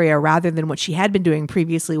that area rather than what she had been doing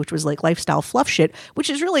previously, which was like lifestyle fluff shit, which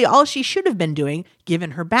is really all she should have been doing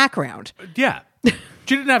given her background. Yeah.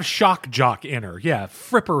 She didn't have shock jock in her. Yeah,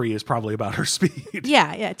 frippery is probably about her speed.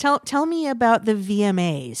 Yeah. Tell me about the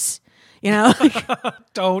VMAs. You know,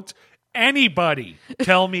 Don't anybody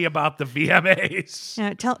tell me about the VMAs.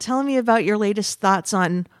 Yeah, tell me about your latest thoughts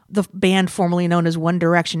on the band formerly known as One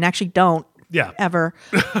Direction. Actually, don't. Yeah. Ever.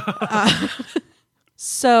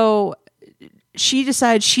 So she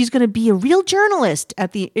decides she's going to be a real journalist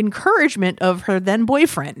at the encouragement of her then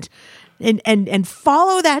boyfriend, and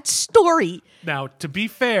follow that story. Now, to be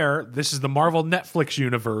fair, this is the Marvel Netflix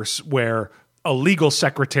universe where a legal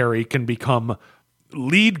secretary can become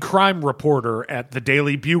lead crime reporter at the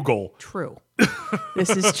Daily Bugle. True.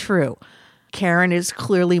 This is true. Karen is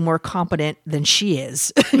clearly more competent than she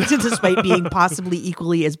is, despite being possibly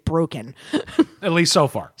equally as broken. At least so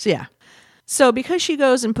far. So, yeah. So because she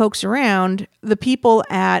goes and pokes around, the people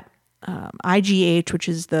at IGH, which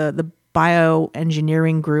is the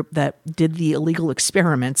bioengineering group that did the illegal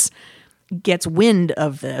experiments, gets wind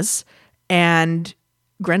of this. And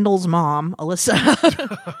Grendel's mom,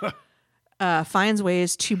 Alyssa, finds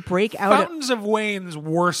ways to break out. Fountains of Wayne's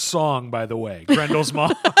worst song, by the way. Grendel's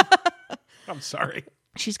mom. I'm sorry.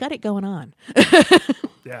 She's got it going on.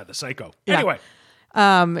 Yeah, the psycho. Yeah. Anyway.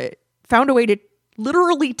 Found a way to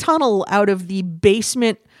literally tunnel out of the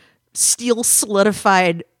basement steel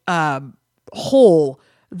solidified hole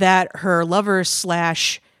that her lover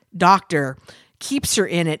 / doctor keeps her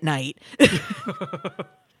in at night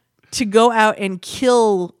to go out and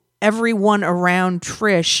kill everyone around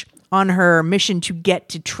Trish on her mission to get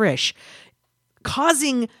to Trish,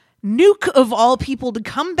 causing Nuke of all people to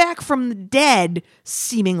come back from the dead,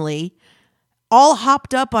 seemingly, all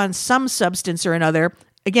hopped up on some substance or another.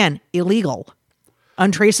 Again, illegal,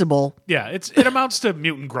 untraceable. Yeah, it amounts to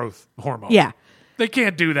mutant growth hormone. Yeah. They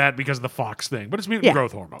can't do that because of the Fox thing, but it's mutant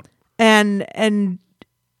growth hormone. And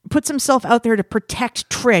puts himself out there to protect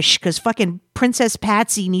Trish because fucking Princess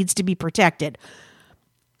Patsy needs to be protected.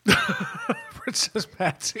 Princess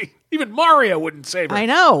Patsy. Even Mario wouldn't save her. I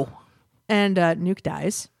know. And Nuke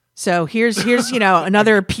dies. So here's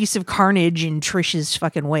another piece of carnage in Trish's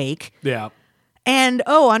fucking wake. Yeah. And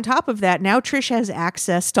on top of that, now Trish has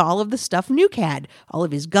access to all of the stuff Nuke had, all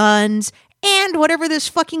of his guns and whatever this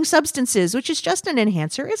fucking substance is, which is just an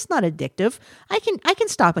enhancer. It's not addictive. I can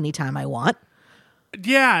stop anytime I want.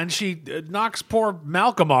 Yeah, and she knocks poor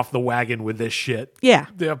Malcolm off the wagon with this shit. Yeah.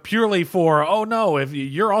 Purely for, oh no, if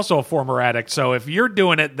you're also a former addict, so if you're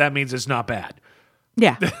doing it, that means it's not bad.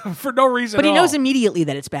 Yeah. For no reason But at he all. knows immediately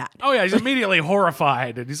that it's bad. Oh yeah, he's immediately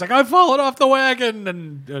horrified. And he's like, I've fallen off the wagon,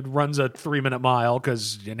 and runs a 3-minute mile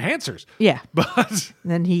because enhancers. Yeah. But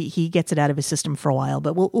then he gets it out of his system for a while,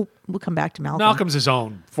 but we'll come back to Malcolm. Malcolm's his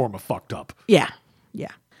own form of fucked up. Yeah.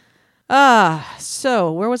 Yeah.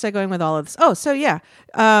 So where was I going with all of this? Oh, so yeah.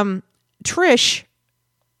 Trish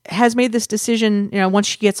has made this decision, once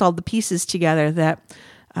she gets all the pieces together, that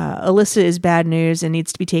Alyssa is bad news and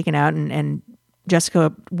needs to be taken out, and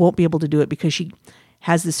Jessica won't be able to do it because she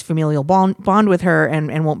has this familial bond with her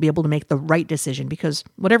and won't be able to make the right decision because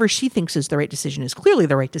whatever she thinks is the right decision is clearly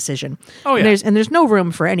the right decision. Oh, yeah. And there's no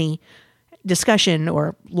room for any discussion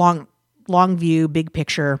or long view, big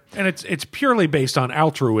picture. And it's purely based on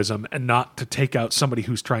altruism and not to take out somebody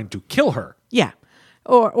who's trying to kill her. Yeah.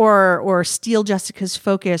 Or steal Jessica's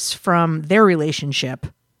focus from their relationship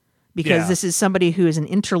because this is somebody who is an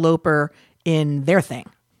interloper in their thing.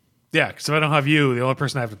 Yeah, because if I don't have you, the only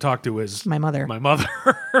person I have to talk to is my mother. My mother.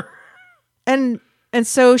 And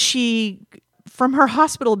so she, from her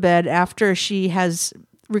hospital bed after she has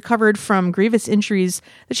recovered from grievous injuries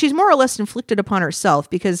that she's more or less inflicted upon herself,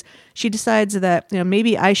 because she decides that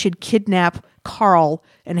maybe I should kidnap Carl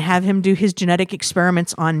and have him do his genetic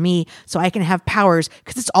experiments on me so I can have powers,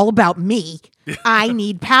 because it's all about me. I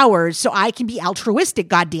need powers so I can be altruistic,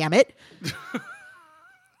 goddammit.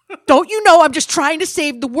 Don't you know I'm just trying to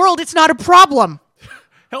save the world? It's not a problem.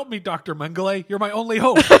 Help me, Dr. Mengele. You're my only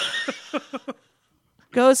hope.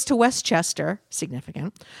 Goes to Westchester,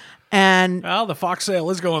 significant. And well, the Fox sale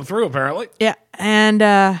is going through, apparently. Yeah,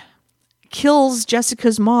 and kills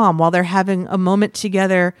Jessica's mom while they're having a moment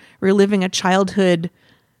together, reliving a childhood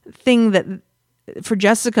thing that, for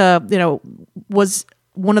Jessica, was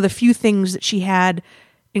one of the few things that she had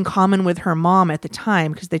in common with her mom at the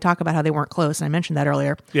time, because they talk about how they weren't close, and I mentioned that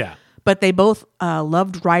earlier. Yeah. But they both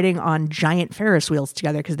loved riding on giant Ferris wheels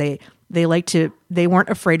together because they weren't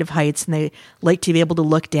afraid of heights, and they liked to be able to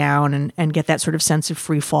look down and get that sort of sense of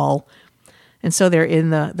free fall. And so they're in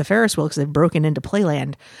the Ferris wheel because they've broken into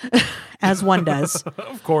Playland, as one does.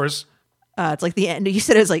 Of course. It's like the end. You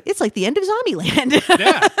said it's like the end of Zombieland.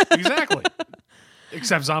 Yeah, exactly.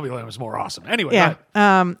 Except Zombieland was more awesome. Anyway, yeah.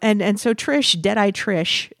 And so Trish, Deadeye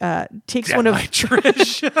Trish, takes one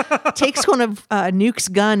of Nuke's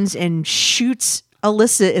guns and shoots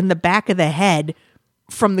Alyssa in the back of the head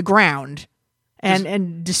from the ground,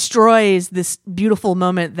 and destroys this beautiful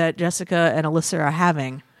moment that Jessica and Alyssa are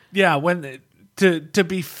having. Yeah, to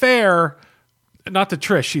be fair, not to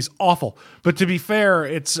Trish, she's awful. But to be fair,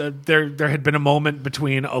 it's there had been a moment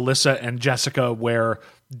between Alyssa and Jessica where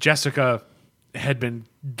Jessica had been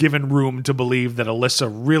given room to believe that Alyssa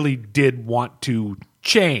really did want to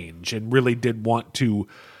change and really did want to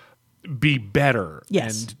be better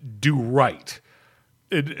and do right.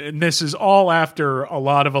 And this is all after a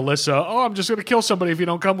lot of Alyssa, I'm just going to kill somebody if you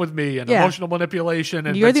don't come with me, and emotional manipulation.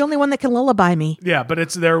 And you're the only one that can lullaby me. Yeah, but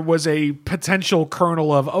there was a potential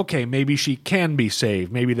kernel of, okay, maybe she can be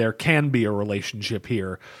saved. Maybe there can be a relationship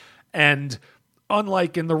here. And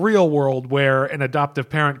unlike in the real world where an adoptive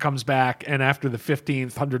parent comes back and after the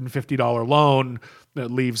 15th $150 loan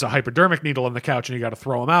that leaves a hypodermic needle on the couch and you got to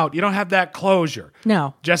throw him out, you don't have that closure.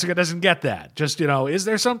 No. Jessica doesn't get that. Just, is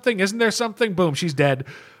there something? Isn't there something? Boom, she's dead.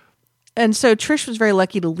 And so Trish was very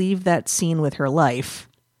lucky to leave that scene with her life.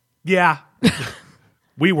 Yeah.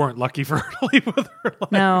 We weren't lucky for her to leave with her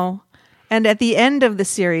life. No. And at the end of the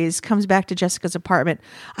series, comes back to Jessica's apartment.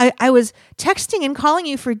 I was texting and calling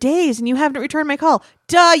you for days, and you haven't returned my call.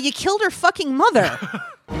 Duh, you killed her fucking mother.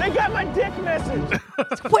 They got my dick message.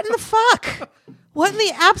 What in the fuck? What in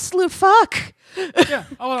the absolute fuck? Yeah.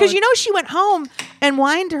 Because she went home and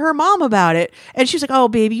whined to her mom about it. And she was like, oh,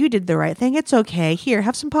 baby, you did the right thing. It's okay. Here,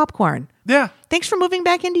 have some popcorn. Yeah. Thanks for moving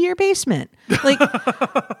back into your basement. Like,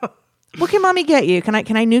 what can mommy get you? Can I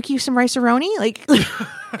nuke you some rice-a-roni? Like,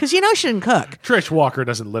 because she didn't cook. Trish Walker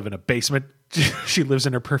doesn't live in a basement. She lives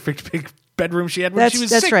in her perfect big bedroom she had when she was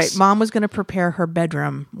 6. That's right. Mom was going to prepare her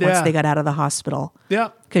bedroom once they got out of the hospital. Yeah.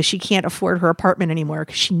 Because she can't afford her apartment anymore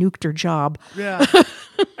because she nuked her job. Yeah.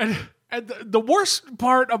 and the worst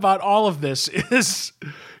part about all of this is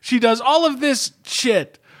she does all of this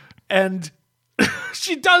shit and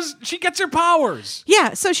she gets her powers.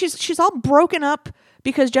 Yeah. So she's all broken up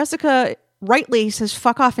because Jessica rightly says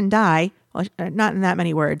fuck off and die. Well, not in that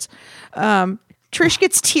many words. Trish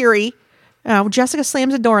gets teary. Jessica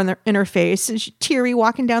slams a door in her face, and she's teary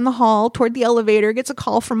walking down the hall toward the elevator, gets a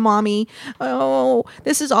call from mommy. Oh,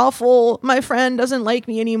 this is awful. My friend doesn't like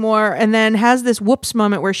me anymore. And then has this whoops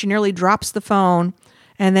moment where she nearly drops the phone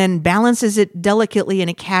and then balances it delicately in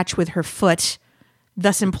a catch with her foot,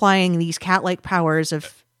 thus implying these cat-like powers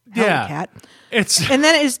of Hellcat. And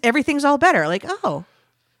then everything's all better. Like, oh.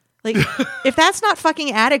 Like, if that's not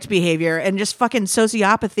fucking addict behavior and just fucking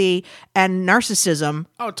sociopathy and narcissism.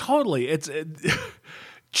 Oh, totally.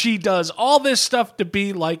 She does all this stuff to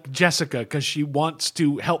be like Jessica because she wants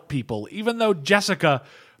to help people, even though Jessica,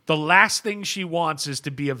 the last thing she wants is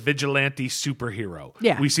to be a vigilante superhero.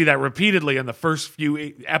 Yeah. We see that repeatedly in the first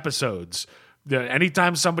few episodes.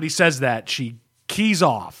 Anytime somebody says that, she keys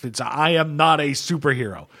off. I am not a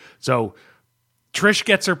superhero. So Trish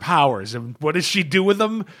gets her powers, and what does she do with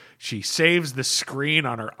them? She saves the screen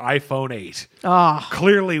on her iPhone 8. Oh.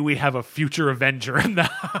 Clearly, we have a future Avenger in the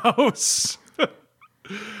house.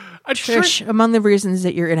 Trish, among the reasons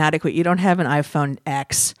that you're inadequate, you don't have an iPhone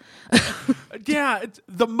X. Yeah,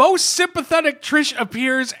 the most sympathetic Trish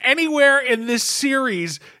appears anywhere in this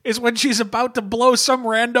series is when she's about to blow some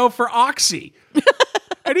rando for Oxy.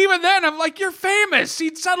 And even then, I'm like, you're famous.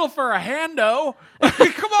 He'd settle for a hando.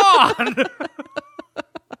 Come on.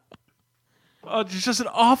 Oh, she's just an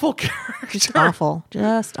awful character.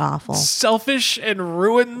 Just awful. Selfish and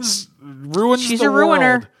ruins She's the a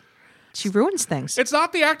ruiner. world. She ruins things. It's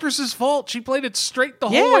not the actress's fault. She played it straight the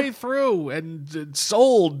whole way through and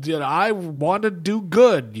sold. I want to do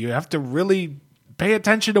good. You have to really pay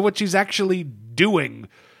attention to what she's actually doing.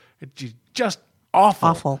 She's just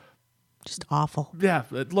awful. Just awful. Yeah,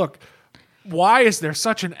 look, why is there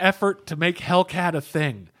such an effort to make Hellcat a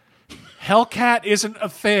thing? Hellcat isn't a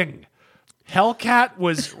thing. Hellcat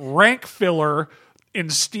was rank filler in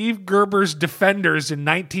Steve Gerber's Defenders in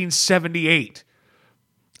 1978.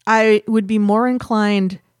 I would be more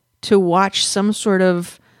inclined to watch some sort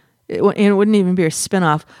of, it wouldn't even be a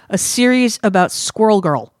spinoff, a series about Squirrel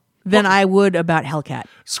Girl than I would about Hellcat.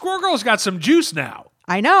 Squirrel Girl's got some juice now.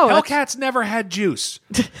 I know. Hellcat's never had juice.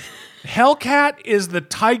 Hellcat is the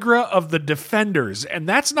Tigra of the Defenders, and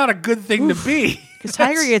that's not a good thing to be. Because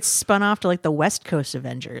Tiger gets spun off to like the West Coast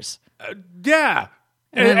Avengers. Yeah.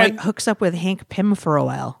 And then hooks up with Hank Pym for a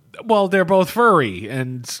while. Well, they're both furry,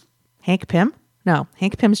 and Hank Pym? No,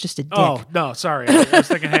 Hank Pym's just a dick. Oh, no, sorry. I was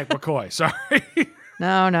thinking Hank McCoy. Sorry.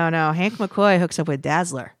 No. Hank McCoy hooks up with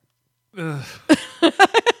Dazzler. You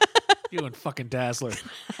and fucking Dazzler.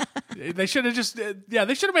 They should have just,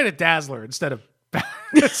 they should have made it Dazzler instead of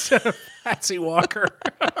Patsy Walker.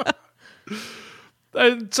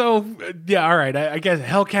 And so, all right. I guess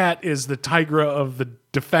Hellcat is the Tigra of the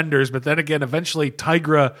Defenders, but then again, eventually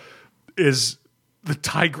Tigra is the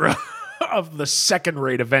Tigra of the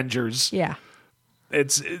second-rate Avengers. Yeah. I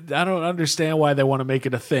don't understand why they want to make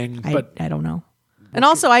it a thing, but I don't know. And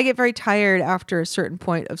also, I get very tired after a certain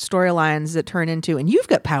point of storylines that turn into, and you've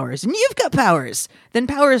got powers, and you've got powers. Then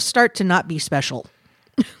powers start to not be special.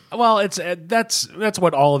 Well, that's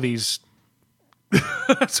what all of these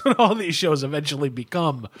that's what all these shows eventually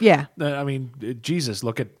become. Yeah. I mean, Jesus,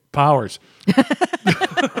 look at Powers.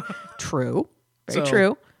 True. Very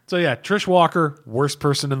true. So yeah, Trish Walker, worst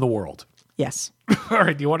person in the world. Yes. All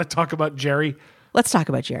right, do you want to talk about Jerry? Let's talk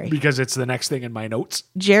about Jerry. Because it's the next thing in my notes.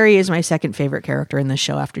 Jerry is my second favorite character in this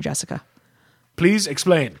show after Jessica. Please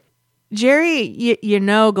explain. Jerry, you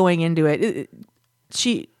know, going into it,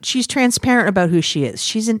 she's transparent about who she is.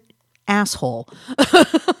 She's an asshole.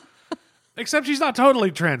 Except she's not totally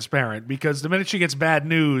transparent, because the minute she gets bad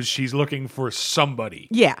news, she's looking for somebody.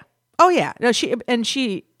 Yeah. Oh yeah. No, she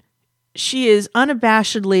is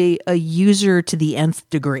unabashedly a user to the nth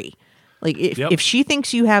degree. Like if she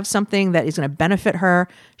thinks you have something that is going to benefit her,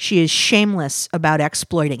 she is shameless about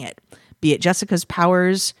exploiting it. Be it Jessica's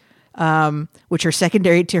powers, which are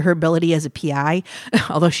secondary to her ability as a PI,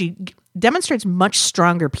 although she demonstrates much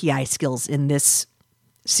stronger PI skills in this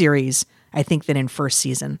series, I think, than in first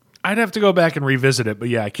season. I'd have to go back and revisit it, but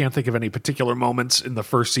yeah, I can't think of any particular moments in the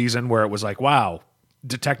first season where it was like, wow,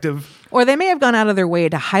 detective. Or they may have gone out of their way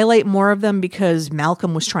to highlight more of them because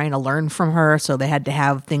Malcolm was trying to learn from her, so they had to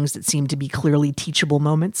have things that seemed to be clearly teachable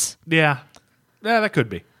moments. Yeah, that could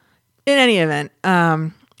be. In any event,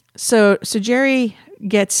 so Jerry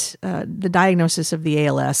gets the diagnosis of the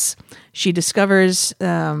ALS. She discovers,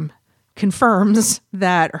 confirms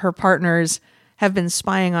that her partners have been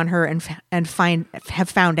spying on her and have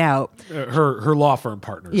found out her law firm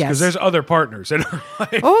partners. Yes, because there's other partners in her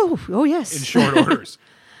life. Oh yes, in short orders.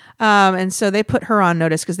 And so they put her on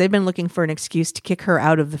notice because they've been looking for an excuse to kick her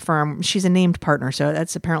out of the firm. She's a named partner, so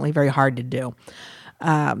that's apparently very hard to do.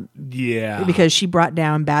 Yeah, because she brought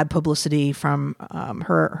down bad publicity from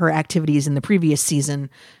her activities in the previous season,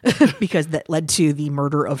 because that led to the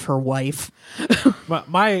murder of her wife.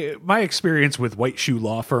 my experience with white shoe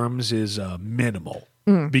law firms is minimal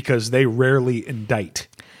because they rarely indict.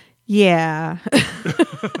 Yeah.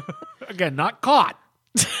 Again, not caught.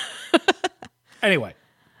 Anyway.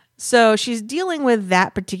 So she's dealing with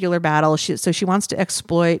that particular battle. So she wants to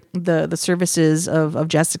exploit the services of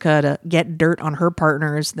Jessica to get dirt on her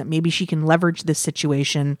partners, that maybe she can leverage this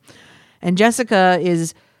situation. And Jessica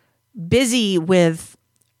is busy with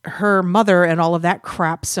her mother and all of that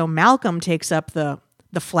crap. So Malcolm takes up the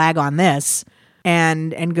flag on this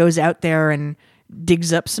and goes out there and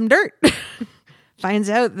digs up some dirt.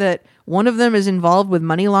 Finds out that one of them is involved with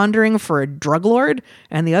money laundering for a drug lord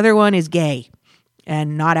and the other one is gay.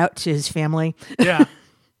 And not out to his family. Yeah.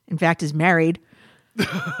 In fact, is married.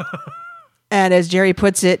 And as Jerry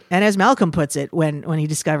puts it, and as Malcolm puts it when he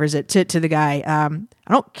discovers it to the guy,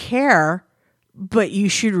 I don't care, but you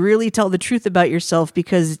should really tell the truth about yourself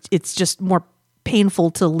because it's just more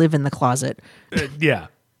painful to live in the closet. Yeah.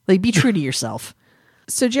 Like, be true to yourself.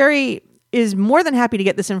 So Jerry is more than happy to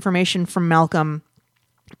get this information from Malcolm,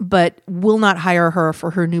 but will not hire her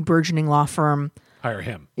for her new burgeoning law firm. Hire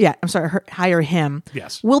him. Yeah, I'm sorry, hire him.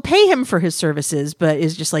 Yes. We'll pay him for his services, but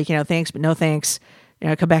is just like, thanks, but no thanks.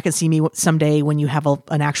 Come back and see me someday when you have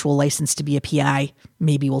an actual license to be a PI.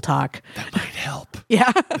 Maybe we'll talk. That might help.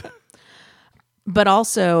 Yeah. But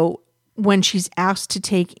also, when she's asked to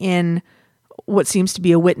take in what seems to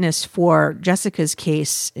be a witness for Jessica's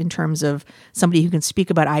case in terms of somebody who can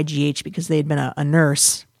speak about IGH because they had been a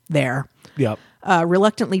nurse there. Yep.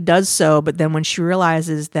 Reluctantly does so, but then when she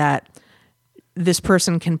realizes that this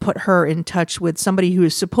person can put her in touch with somebody who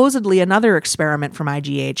is supposedly another experiment from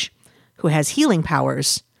IGH who has healing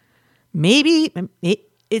powers, maybe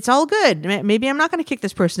it's all good. Maybe I'm not going to kick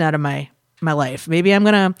this person out of my life. Maybe I'm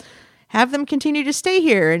going to have them continue to stay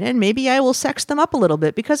here, and maybe I will sex them up a little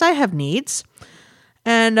bit because I have needs.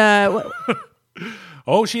 And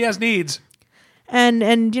oh, she has needs. And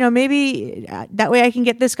maybe that way I can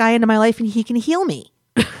get this guy into my life and he can heal me.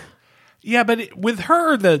 Yeah, but with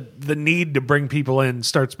her, the need to bring people in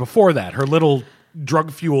starts before that. Her little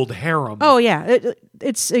drug-fueled harem. Oh, yeah.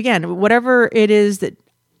 It's, again, whatever it is that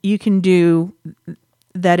you can do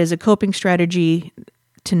that is a coping strategy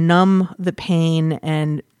to numb the pain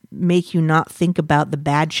and make you not think about the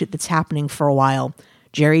bad shit that's happening for a while,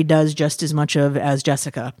 Jerry does just as much of as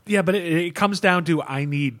Jessica. Yeah, but it comes down to I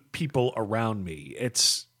need people around me.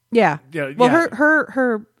 It's yeah. Well,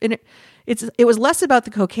 yeah. It was less about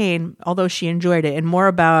the cocaine, although she enjoyed it, and more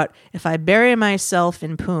about if I bury myself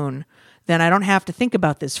in poon, then I don't have to think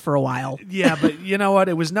about this for a while. Yeah, but you know what?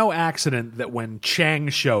 It was no accident that when Chang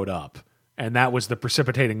showed up, and that was the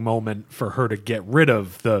precipitating moment for her to get rid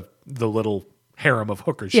of the little harem of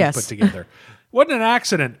hookers she put together. Wasn't an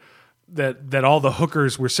accident that all the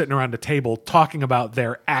hookers were sitting around the table talking about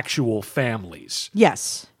their actual families.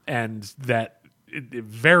 Yes. And that it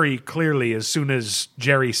very clearly, as soon as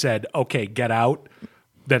Jerry said, okay, get out,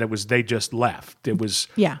 that they just left. It was,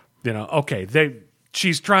 okay,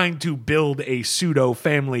 she's trying to build a pseudo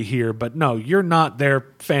family here, but no, you're not their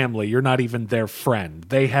family. You're not even their friend.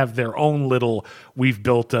 They have their own little, we've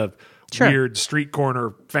built a weird street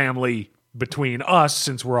corner family between us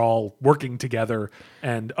since we're all working together,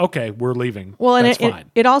 and okay, we're leaving. Well, that's and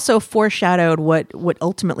fine. It also foreshadowed what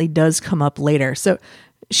ultimately does come up later. So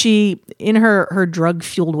she, in her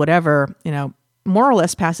drug-fueled whatever, more or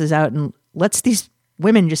less passes out and lets these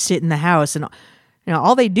women just sit in the house, and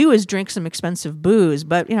all they do is drink some expensive booze,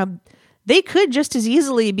 but they could just as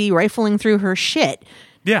easily be rifling through her shit.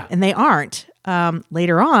 Yeah. And they aren't.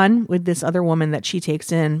 Later on, with this other woman that she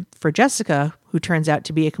takes in for Jessica, who turns out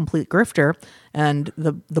to be a complete grifter, and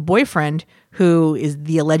the boyfriend, who is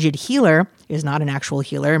the alleged healer, is not an actual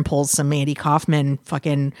healer and pulls some Andy Kaufman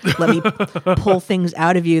fucking let me pull things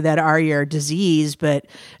out of you that are your disease, but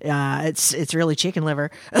it's really chicken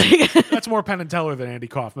liver. That's more Penn and Teller than Andy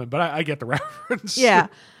Kaufman, but I get the reference. Yeah.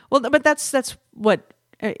 Well, but that's what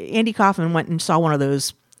Andy Kaufman went and saw one of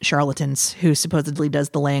those charlatans who supposedly does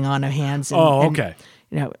the laying on of hands. Okay.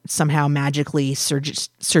 And, somehow magically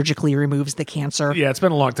surgically removes the cancer. Yeah, it's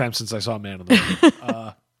been a long time since I saw Man of the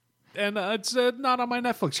Moon. And it's not on my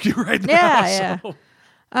Netflix queue right now. Yeah, so.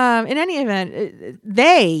 yeah. In any event,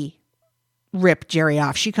 they rip Jerry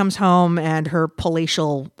off. She comes home and her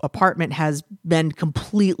palatial apartment has been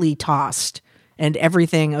completely tossed, and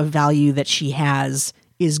everything of value that she has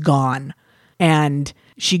is gone. And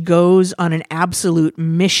she goes on an absolute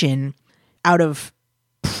mission out of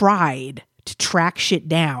pride to track shit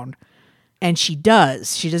down. And she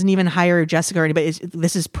does. She doesn't even hire Jessica or anybody.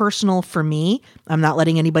 This is personal for me. I'm not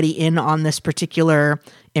letting anybody in on this particular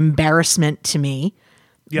embarrassment to me,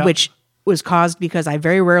 which was caused because I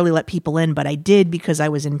very rarely let people in, but I did because I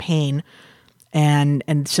was in pain.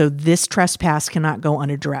 And so this trespass cannot go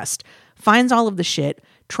unaddressed. Finds all of the shit,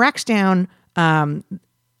 tracks down the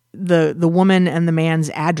woman and the man's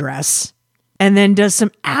address, and then does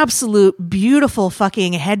some absolute beautiful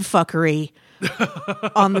fucking head fuckery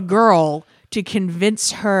on the girl to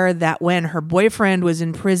convince her that when her boyfriend was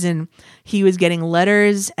in prison, he was getting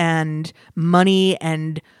letters and money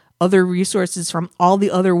and other resources from all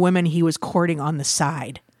the other women he was courting on the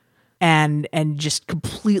side, and just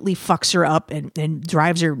completely fucks her up and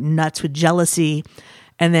drives her nuts with jealousy,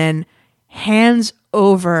 and then hands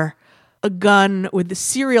over a gun with the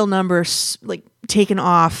serial number taken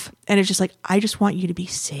off, and it's just like, I just want you to be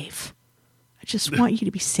safe. I just want you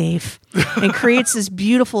to be safe. And creates this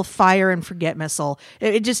beautiful fire and forget missile.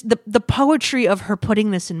 It just, the poetry of her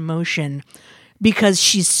putting this in motion because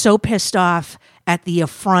she's so pissed off at the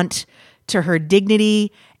affront to her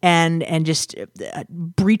dignity and just a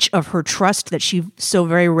breach of her trust that she so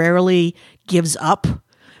very rarely gives up.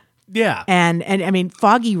 Yeah. And I mean,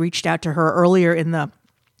 Foggy reached out to her earlier in the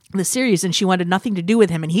series, and she wanted nothing to do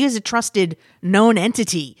with him, and he is a trusted, known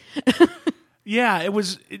entity. Yeah, it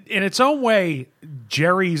was, in its own way,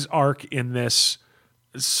 Jerry's arc in this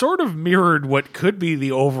sort of mirrored what could be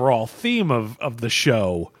the overall theme of the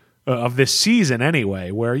show, of this season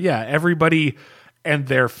anyway, where, everybody and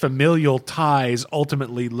their familial ties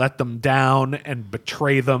ultimately let them down and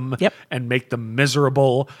betray them and make them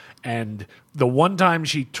miserable. And the one time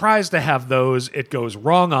she tries to have those, it goes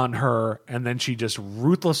wrong on her, and then she just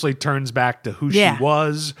ruthlessly turns back to who she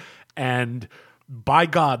was. And by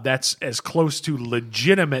God, that's as close to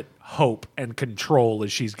legitimate hope and control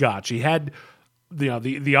as she's got. She had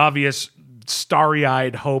the obvious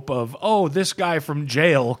starry-eyed hope of, oh, this guy from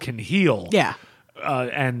jail can heal. Yeah.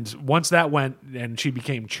 And once that went and she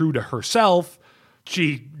became true to herself,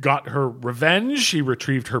 she got her revenge. She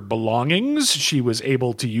retrieved her belongings. She was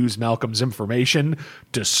able to use Malcolm's information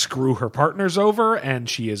to screw her partners over, and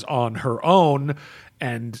she is on her own,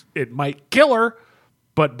 and it might kill her,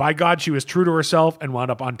 but by God, she was true to herself and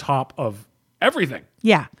wound up on top of everything.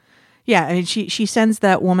 Yeah. Yeah. I mean, she sends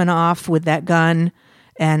that woman off with that gun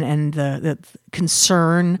and the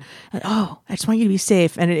concern. Oh, I just want you to be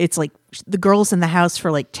safe. And it's like the girl's in the house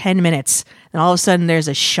for like 10 minutes, and all of a sudden there's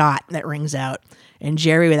a shot that rings out. And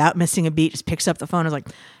Jerry, without missing a beat, just picks up the phone and is like,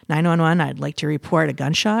 911, I'd like to report a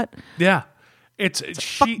gunshot. Yeah.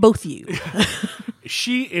 Fuck both of you.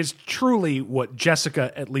 She is truly what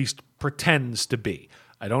Jessica at least pretends to be.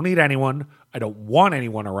 I don't need anyone. I don't want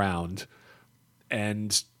anyone around.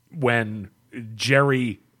 And when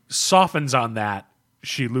Jerry softens on that,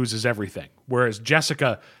 she loses everything. Whereas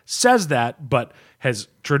Jessica says that, but has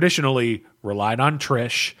traditionally relied on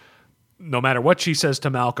Trish. No matter what she says to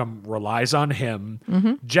Malcolm, relies on him.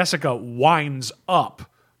 Mm-hmm. Jessica winds up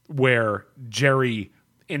where Jerry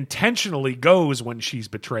intentionally goes when she's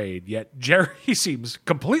betrayed, yet Jerry seems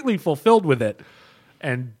completely fulfilled with it.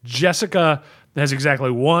 And Jessica has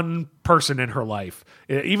exactly one person in her life.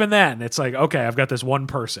 Even then, it's like, okay, I've got this one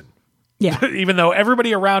person. Yeah. Even though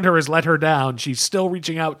everybody around her has let her down, she's still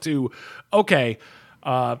reaching out to, okay,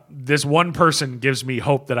 this one person gives me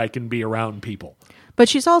hope that I can be around people. But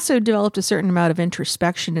she's also developed a certain amount of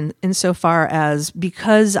introspection insofar as,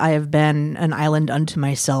 because I have been an island unto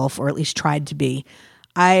myself, or at least tried to be,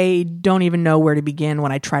 I don't even know where to begin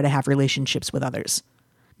when I try to have relationships with others.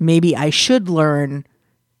 Maybe I should learn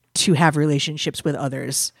to have relationships with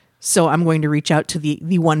others. So I'm going to reach out to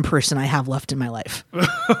the one person I have left in my life.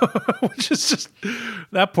 Which is just,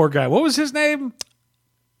 that poor guy. What was his name?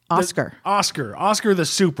 Oscar. Oscar the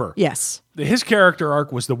Super. Yes. His character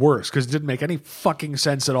arc was the worst because it didn't make any fucking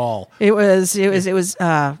sense at all. It was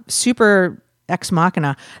Super Ex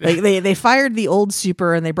Machina. They fired the old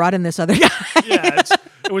Super and they brought in this other guy. Yeah,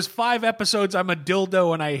 it was 5 episodes, I'm a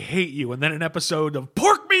dildo and I hate you, and then an episode of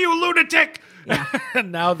pork me, you lunatic. Yeah.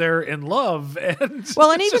 And now they're in love, and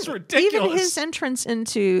well, and even his entrance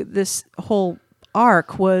into this whole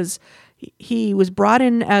arc was he was brought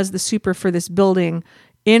in as the Super for this building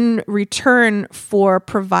in return for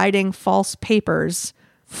providing false papers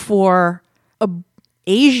for a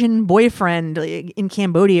Asian boyfriend in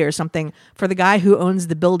Cambodia or something for the guy who owns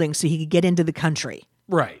the building so he could get into the country.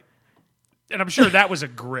 Right. And I'm sure that was a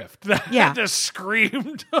grift. That Yeah. just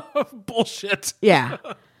screamed of bullshit. Yeah.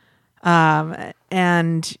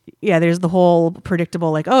 And yeah, there's the whole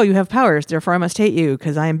predictable, like, oh, you have powers, therefore I must hate you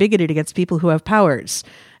because I am bigoted against people who have powers.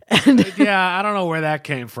 And yeah, I don't know where that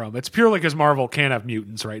came from. It's purely because Marvel can't have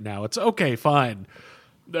mutants right now. It's okay, fine.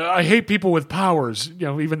 I hate people with powers,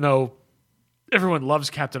 even though everyone loves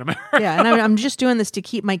Captain America. yeah, and I'm just doing this to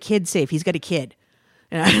keep my kid safe. He's got a kid.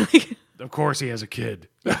 And of course he has a kid.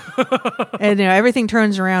 And everything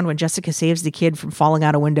turns around when Jessica saves the kid from falling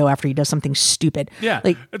out a window after he does something stupid. Yeah.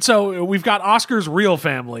 And so we've got Oscar's real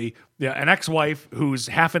family, an ex-wife who's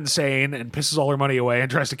half insane and pisses all her money away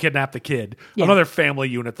and tries to kidnap the kid. Yeah. Another family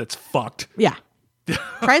unit that's fucked. Yeah.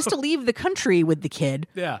 Tries to leave the country with the kid.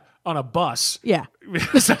 Yeah. On a bus. Yeah.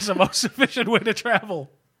 Because that's the most efficient way to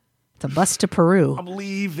travel. It's a bus to Peru. I'm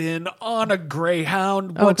leaving on a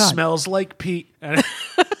Greyhound. Oh, What God. smells like Pete? It's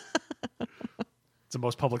the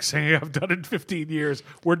most public singing I've done in 15 years.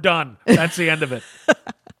 We're done. That's the end of it.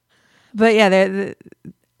 But yeah,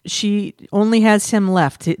 she only has him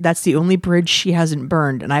left. That's the only bridge she hasn't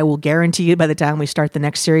burned. And I will guarantee you by the time we start the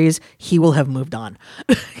next series, he will have moved on.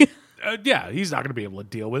 Yeah, he's not going to be able to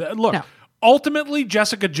deal with it. Look, No. Ultimately,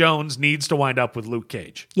 Jessica Jones needs to wind up with Luke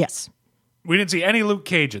Cage. Yes. We didn't see any Luke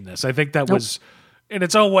Cage in this. I think that was, in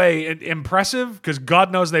its own way, impressive because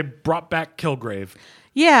God knows they brought back Kilgrave.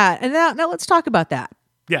 Yeah. And now let's talk about that.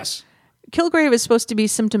 Yes. Kilgrave is supposed to be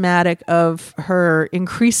symptomatic of her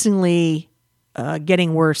increasingly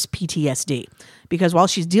getting worse PTSD. Because while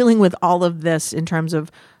she's dealing with all of this in terms of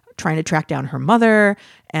trying to track down her mother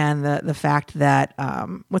and the fact that,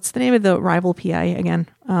 what's the name of the rival PI again?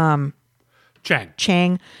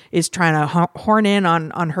 Chang is trying to horn in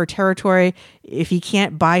on her territory. If he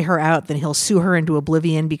can't buy her out, then he'll sue her into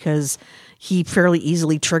oblivion because he fairly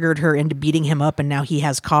easily triggered her into beating him up, and now he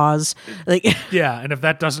has cause. Yeah, and if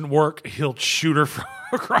that doesn't work, he'll shoot her from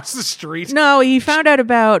across the street. No, he found out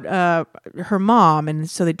about her mom, and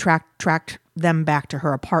so they tracked them back to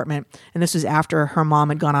her apartment. And this was after her mom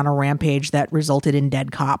had gone on a rampage that resulted in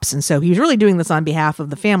dead cops. And so he was really doing this on behalf of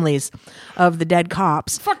the families of the dead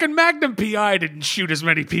cops. Fucking Magnum PI didn't shoot as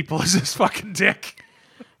many people as this fucking dick.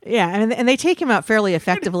 Yeah, and they take him out fairly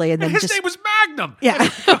effectively. And then his name was Magnum. Yeah.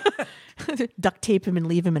 Duct tape him and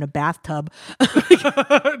leave him in a bathtub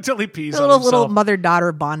until he pees on himself. Little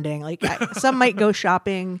mother-daughter bonding. Like some might go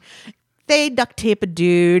shopping. They duct tape a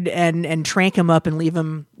dude and trank him up and leave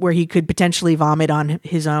him where he could potentially vomit on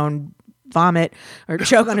his own vomit or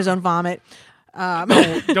choke on his own vomit.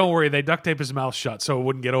 Don't worry, they duct tape his mouth shut so it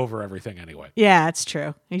wouldn't get over everything anyway. Yeah, it's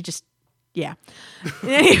true. He just Yeah.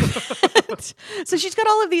 So she's got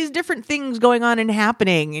all of these different things going on and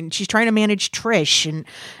happening, and she's trying to manage Trish,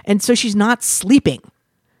 and so she's not sleeping.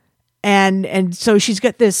 And so she's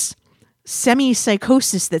got this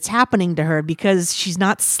semi-psychosis that's happening to her because she's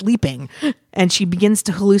not sleeping, and she begins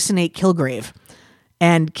to hallucinate Kilgrave.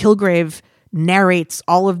 And Kilgrave narrates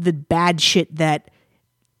all of the bad shit that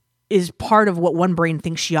is part of what one brain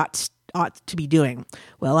thinks she ought to be doing.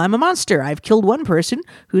 Well, I'm a monster. I've killed one person.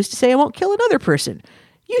 Who's to say I won't kill another person?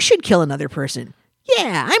 You should kill another person.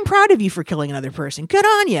 Yeah, I'm proud of you for killing another person. Good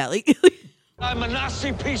on you. I'm a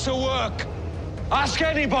nasty piece of work. Ask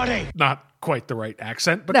anybody. Not quite the right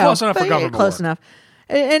accent, but close enough for government close work. enough.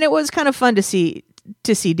 And it was kind of fun to see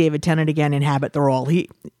David Tennant again inhabit the role.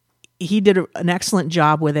 He did an excellent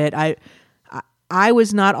job with it. I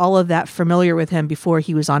was not all of that familiar with him before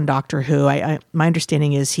he was on Doctor Who. My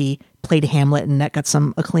understanding is he played Hamlet, and that got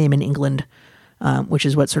some acclaim in England, which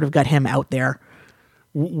is what sort of got him out there.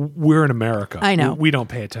 We're in America. I know. We don't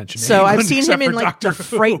pay attention to So England I've seen except him in for like Doctor the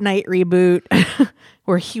Who. Fright Night reboot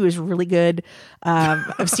where he was really good.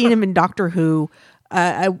 I've seen him in Doctor Who.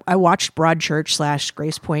 I watched Broadchurch /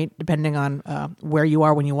 Grace Point, depending on where you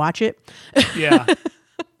are when you watch it. Yeah.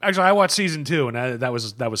 Actually, I watched season 2, and that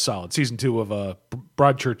was solid. Season 2 of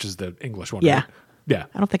Broadchurch is the English one. Yeah. Right? Yeah.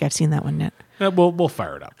 I don't think I've seen that one yet. We'll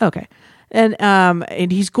fire it up. Okay.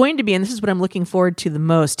 And he's going to be, and this is what I'm looking forward to the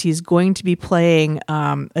most, he's going to be playing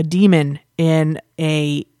a demon in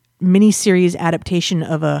a miniseries adaptation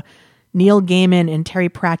of a Neil Gaiman and Terry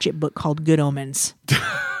Pratchett book called Good Omens.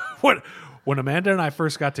 When Amanda and I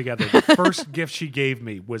first got together, the first gift she gave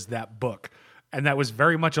me was that book. And that was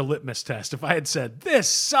very much a litmus test. If I had said, this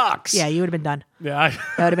sucks. Yeah, you would have been done. Yeah,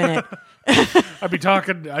 That would have been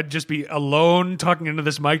it. I'd just be alone talking into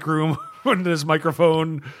this into this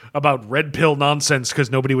microphone about red pill nonsense because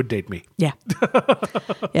nobody would date me. Yeah.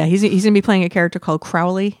 Yeah, he's going to be playing a character called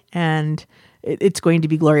Crowley, and it's going to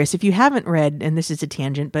be glorious. If you haven't read, and this is a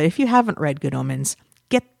tangent, but if you haven't read Good Omens,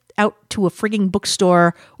 get out to a frigging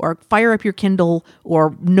bookstore or fire up your Kindle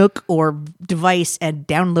or Nook or device and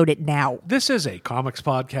download it now. This is a comics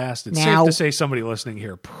podcast. It's Now. safe to say somebody listening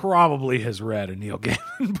here probably has read a Neil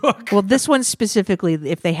Gaiman book. Well, this one specifically,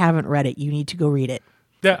 if they haven't read it, you need to go read it.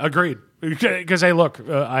 Yeah, agreed. Because, hey, look,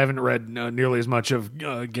 I haven't read nearly as much of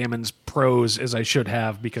Gaiman's prose as I should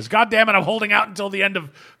have because, God damn it, I'm holding out until the end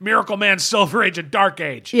of Miracle Man's Silver Age and Dark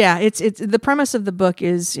Age. Yeah, it's the premise of the book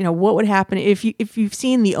is, what would happen if you've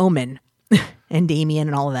seen The Omen and Damien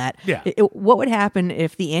and all of that. Yeah. What would happen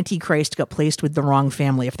if the Antichrist got placed with the wrong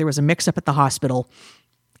family? If there was a mix-up at the hospital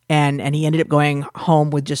and he ended up going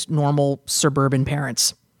home with just normal suburban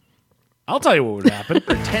parents? I'll tell you what would happen.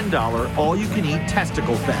 $10 all-you-can-eat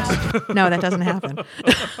testicle fest. No, that doesn't happen.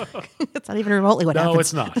 It's not even remotely what happens. No,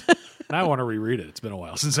 it's not. Now I want to reread it. It's been a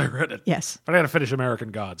while since I read it. Yes. But I got to finish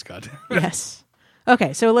American Gods, goddamn. Yes.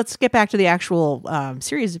 Okay, so let's get back to the actual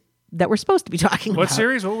series that we're supposed to be talking about. What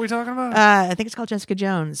series? What were we talking about? I think it's called Jessica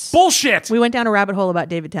Jones. Bullshit! We went down a rabbit hole about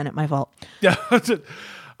David Tennant. My fault. Yeah.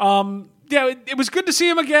 It was good to see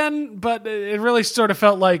him again, but it really sort of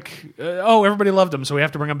felt like, everybody loved him, so we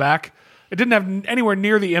have to bring him back. It didn't have anywhere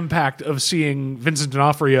near the impact of seeing Vincent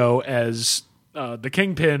D'Onofrio as the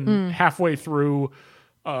Kingpin halfway through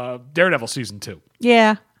Daredevil season 2.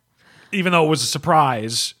 Yeah. Even though it was a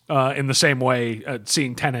surprise in the same way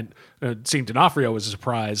seeing D'Onofrio was a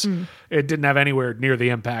surprise, it didn't have anywhere near the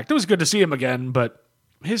impact. It was good to see him again, but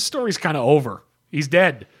his story's kind of over. He's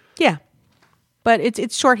dead. Yeah. But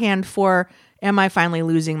it's shorthand for, am I finally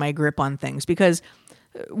losing my grip on things? Because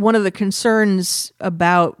one of the concerns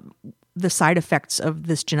about the side effects of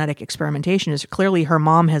this genetic experimentation is clearly her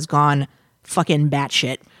mom has gone fucking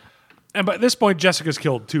batshit. And by this point, Jessica's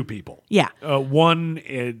killed 2 people. Yeah. One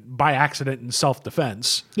by accident in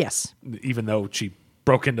self-defense. Yes. Even though she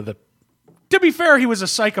broke into the... To be fair, he was a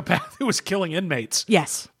psychopath who was killing inmates.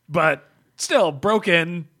 Yes. But still, broke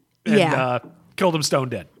in and killed him stone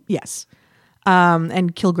dead. Yes.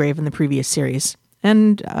 And Kilgrave in the previous series.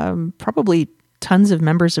 And probably tons of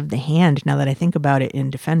members of the Hand, now that I think about it, in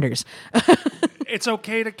Defenders. It's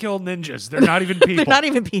okay to kill ninjas. They're not even people. They're not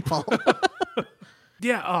even people.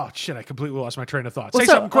 Yeah. Oh, shit. I completely lost my train of thought. Say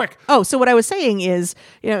something quick. So what I was saying is,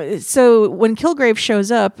 so when Kilgrave shows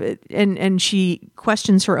up and she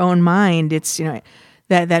questions her own mind, it's,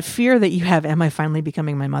 that fear that you have, am I finally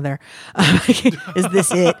becoming my mother? Is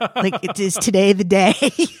this it? Like, is today the day?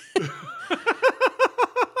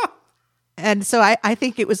 And so I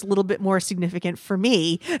think it was a little bit more significant for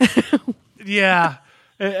me. Yeah.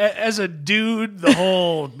 As a dude, the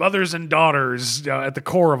whole mothers and daughters at the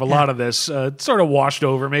core of a lot of this sort of washed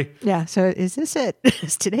over me. Yeah. So is this it?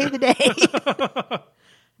 Is today the day?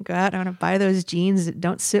 Go out. I want to buy those jeans that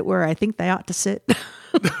don't sit where I think they ought to sit.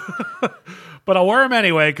 But I'll wear them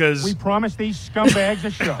anyway because we promised these scumbags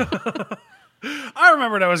a show. I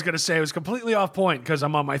remembered I was going to say it was completely off point because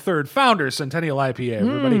I'm on my third Founders Centennial IPA.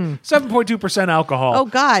 Everybody, 7.2% alcohol. Oh,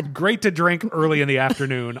 God. Great to drink early in the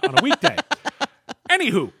afternoon on a weekday.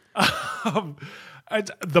 Anywho,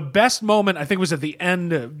 the best moment I think was at the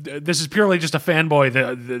end. This is purely just a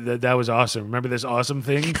fanboy. That was awesome. Remember this awesome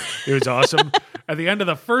thing? It was awesome. At the end of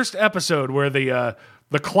the first episode where the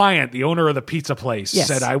client, the owner of the pizza place,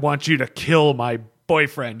 said, "I want you to kill my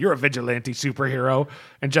boyfriend. You're a vigilante superhero."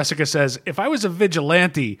 And Jessica says, "If I was a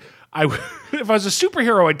vigilante, if I was a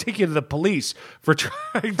superhero, I'd take you to the police for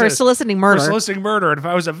soliciting murder. For soliciting murder. And if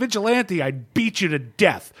I was a vigilante, I'd beat you to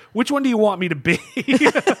death. Which one do you want me to be?"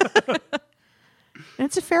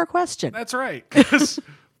 It's a fair question. That's right. Because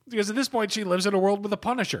at this point, she lives in a world with a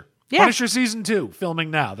Punisher. Yeah. Punisher season 2, filming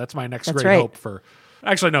now. That's my next great hope for.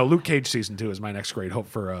 Actually, no, Luke Cage season 2 is my next great hope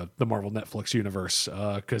for the Marvel Netflix universe.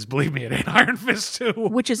 Because believe me, it ain't Iron Fist 2.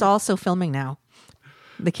 Which is also filming now.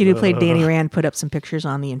 The kid who played Danny Rand put up some pictures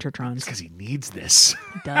on the Intertrons. Because he needs this.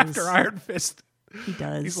 He does. After Iron Fist. He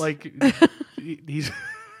does. He's like, he's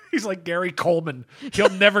like Gary Coleman. He'll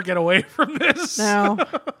never get away from this. No.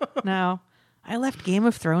 I left Game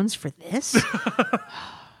of Thrones for this?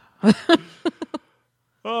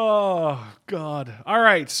 Oh, God. All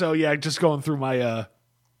right. So, yeah, just going through my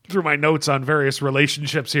notes on various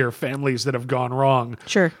relationships here, families that have gone wrong.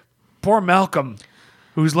 Sure. Poor Malcolm,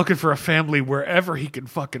 who's looking for a family wherever he can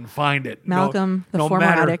fucking find it. Malcolm, the former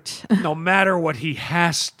addict. No matter what he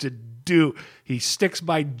has to do, he sticks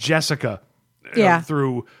by Jessica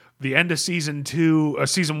through the end of season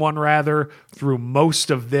 1 rather, through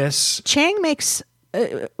most of this. Chang makes...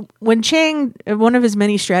 when Chang, one of his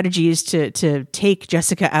many strategies to take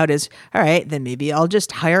Jessica out is, all right, then maybe I'll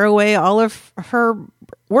just hire away all of her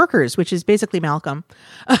workers, which is basically Malcolm.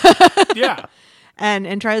 Yeah.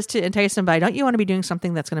 And tries to entice him by, don't you want to be doing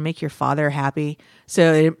something that's going to make your father happy?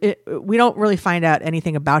 So we don't really find out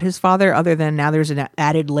anything about his father other than now there's an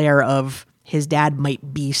added layer of his dad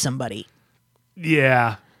might be somebody.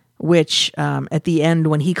 Yeah. Which at the end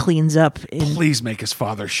when he cleans up... Please make his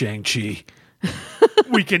father Shang-Chi.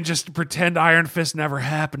 We can just pretend Iron Fist never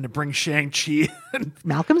happened to bring Shang-Chi in.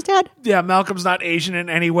 Malcolm's dad? Yeah, Malcolm's not Asian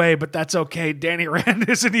in any way, but that's okay. Danny Rand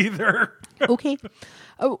isn't either. Okay.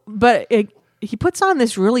 But he puts on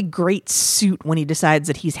this really great suit when he decides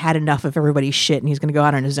that he's had enough of everybody's shit and he's going to go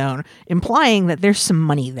out on his own, implying that there's some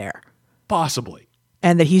money there. Possibly.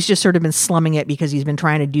 And that he's just sort of been slumming it because he's been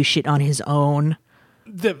trying to do shit on his own.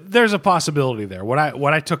 There's a possibility there. What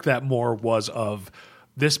I took that more was of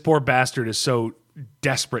this poor bastard is so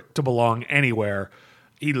desperate to belong anywhere.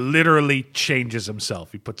 He literally changes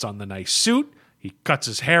himself. He puts on the nice suit. He cuts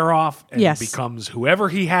his hair off and becomes whoever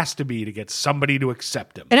he has to be to get somebody to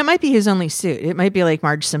accept him. And it might be his only suit. It might be like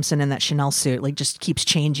Marge Simpson in that Chanel suit, like just keeps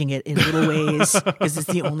changing it in little ways because it's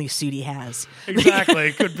the only suit he has. Exactly.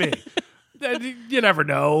 It could be. You never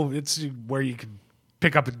know. It's where you can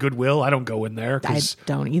pick up at Goodwill. I don't go in there. I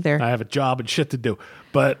don't either. I have a job and shit to do.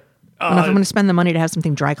 But I'm going to spend the money to have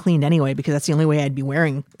something dry cleaned anyway, because that's the only way I'd be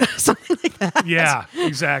wearing something like that. Yeah,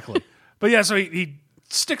 exactly. But yeah, so he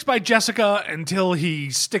sticks by Jessica until he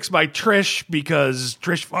sticks by Trish because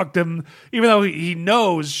Trish fucked him, even though he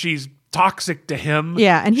knows she's toxic to him.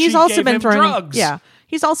 Yeah, and he's also been throwing drugs. Yeah.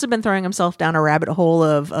 He's also been throwing himself down a rabbit hole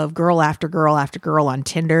of girl after girl after girl on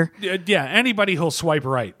Tinder. Yeah, anybody who'll swipe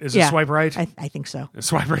right. Is it swipe right? I think so.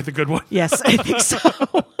 Swipe right, the good one? Yes, I think so.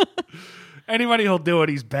 Anybody who'll do it,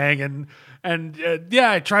 he's banging. And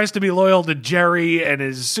he tries to be loyal to Jerry, and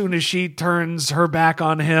as soon as she turns her back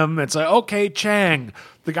on him, it's like, okay, Chang,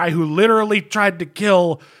 the guy who literally tried to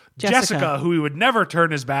kill Jessica, who he would never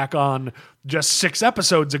turn his back on just 6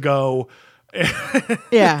 episodes ago.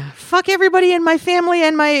 Yeah, fuck everybody in my family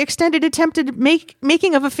and my extended attempted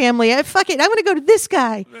making of a family. Fuck it, I'm going to go to this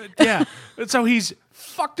guy. Yeah, so he's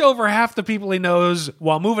fucked over half the people he knows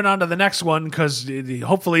while moving on to the next one because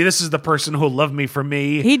hopefully this is the person who'll love me for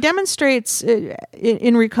me. He demonstrates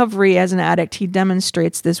in recovery as an addict, he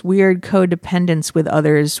demonstrates this weird codependence with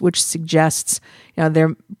others, which suggests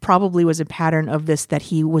there probably was a pattern of this that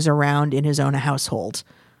he was around in his own household.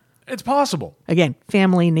 It's possible. Again,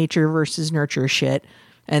 family, nature versus nurture shit,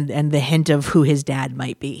 and the hint of who his dad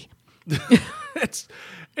might be.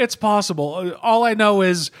 It's possible. All I know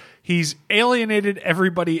is he's alienated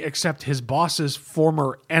everybody except his boss's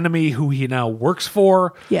former enemy who he now works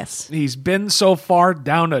for. Yes. He's been so far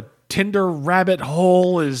down a Tinder rabbit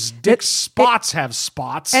hole. His dick spots have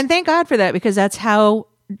spots. And thank God for that, because that's how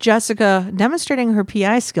Jessica, demonstrating her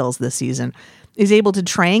PI skills this season, is able to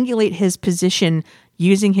triangulate his position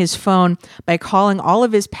using his phone by calling all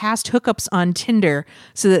of his past hookups on Tinder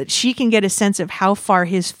so that she can get a sense of how far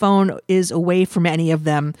his phone is away from any of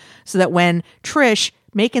them, so that when Trish,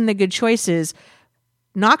 making the good choices,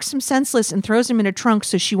 knocks him senseless and throws him in a trunk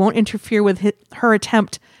so she won't interfere with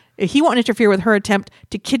he won't interfere with her attempt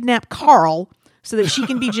to kidnap Carl so that she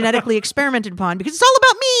can be genetically experimented upon, because it's all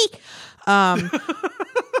about me.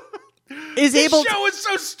 This show is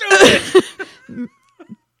so stupid.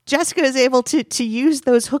 Jessica is able to use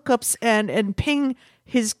those hookups and ping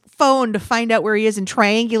his phone to find out where he is and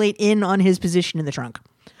triangulate in on his position in the trunk.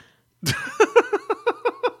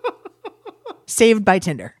 Saved by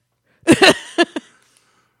Tinder.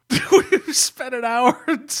 We've spent an hour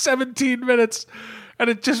and 17 minutes, and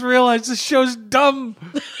it just realized this show's dumb.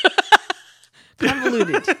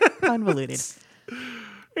 Convoluted.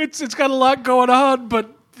 It's got a lot going on,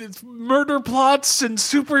 but it's murder plots and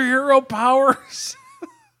superhero powers.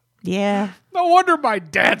 Yeah. No wonder my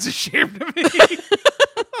dad's ashamed of me. He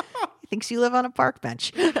thinks you live on a park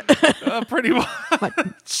bench. Pretty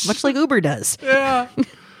much. Much like Uber does. Yeah.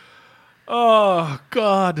 Oh,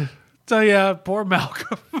 God. So, yeah, poor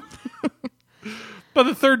Malcolm. But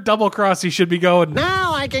the third double cross, he should be going.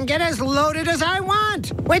 Now I can get as loaded as I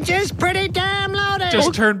want, which is pretty damn loaded.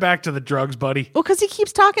 Just turn back to the drugs, buddy. Well, because he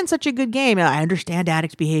keeps talking such a good game. I understand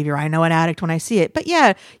addict behavior. I know an addict when I see it. But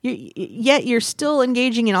yeah, yet you're still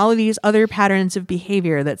engaging in all of these other patterns of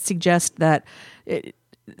behavior that suggest that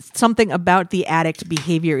something about the addict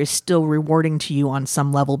behavior is still rewarding to you on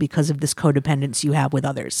some level because of this codependence you have with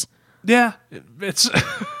others. Yeah, it's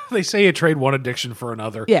they say you trade one addiction for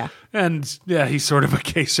another. Yeah. And yeah, he's sort of a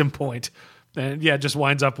case in point. And yeah, just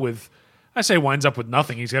winds up with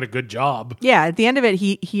nothing. He's got a good job. Yeah, at the end of it,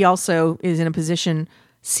 he also is in a position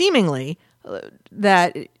seemingly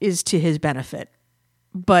that is to his benefit.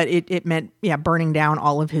 But it meant, burning down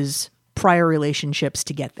all of his prior relationships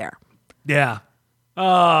to get there. Yeah.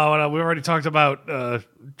 Oh, we already talked about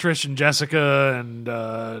Trish and Jessica and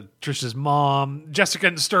Trish's mom. Jessica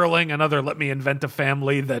and Sterling, another let me invent a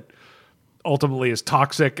family that ultimately is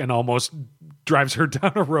toxic and almost drives her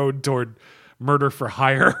down a road toward murder for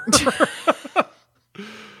hire.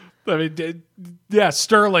 I mean, yeah,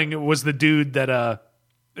 Sterling was the dude that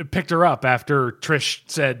picked her up after Trish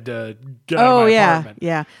said, "Get out of my apartment."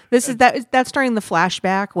 Yeah. That's during the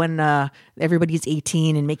flashback when everybody's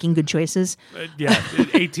 18 and making good choices.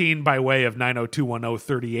 18 by way of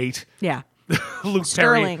 9021038. Yeah,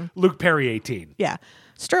 Luke Perry, 18. Yeah,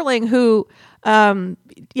 Sterling, who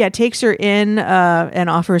takes her in and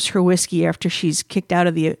offers her whiskey after she's kicked out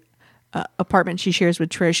of the apartment she shares with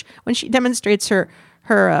Trish when she demonstrates her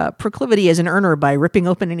proclivity as an earner by ripping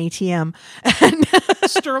open an ATM.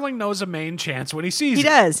 Sterling knows a main chance when he sees it. He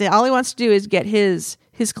does. All he wants to do is get his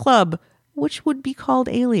club, which would be called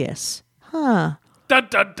Alias. Huh. Dun,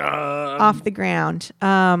 dun, dun. Off the ground.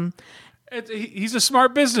 He's a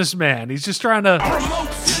smart businessman. He's just trying to...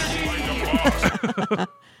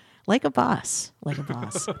 Like a boss.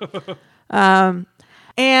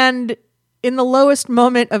 And in the lowest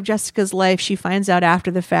moment of Jessica's life, she finds out after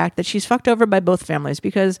the fact that she's fucked over by both families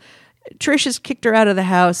because Trish has kicked her out of the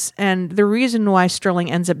house. And the reason why Sterling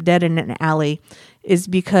ends up dead in an alley is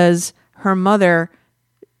because her mother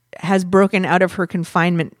has broken out of her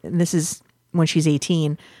confinement. And this is when she's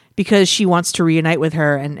 18, because she wants to reunite with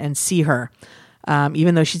her and see her.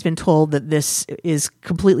 Even though she's been told that this is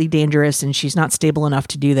completely dangerous and she's not stable enough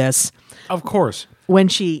to do this. Of course. When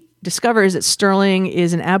she discovers that Sterling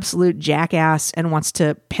is an absolute jackass and wants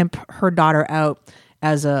to pimp her daughter out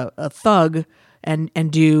as a thug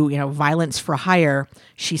and do violence for hire,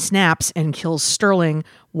 she snaps and kills Sterling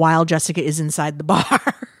while Jessica is inside the bar.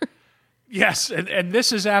 Yes, and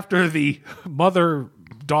this is after the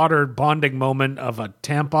mother-daughter bonding moment of a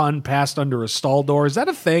tampon passed under a stall door. Is that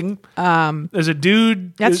a thing? As a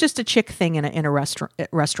dude, that's just a chick thing in a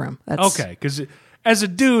restroom. That's, okay, because as a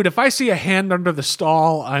dude, if I see a hand under the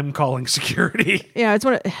stall, I'm calling security. Yeah, it's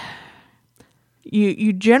what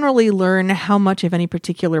you generally learn how much of any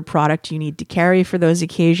particular product you need to carry for those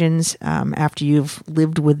occasions after you've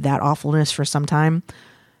lived with that awfulness for some time.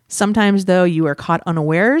 Sometimes, though, you are caught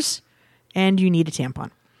unawares and you need a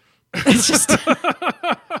tampon. It's just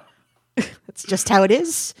it's just how it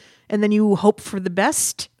is. And then you hope for the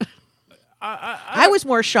best. I was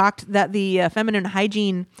more shocked that the feminine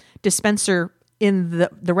hygiene dispenser in the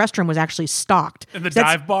restroom was actually stocked. In the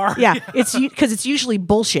dive bar? Yeah. It's because it's usually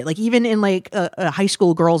bullshit. Like even in like a high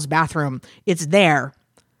school girl's bathroom, it's there.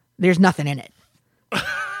 There's nothing in it.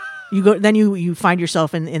 You go, then you find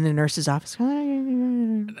yourself in the nurse's office.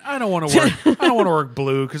 I don't want to work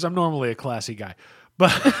blue because I'm normally a classy guy.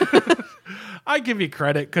 But I give you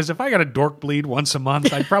credit, because if I got a dork bleed once a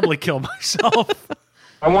month, I'd probably kill myself.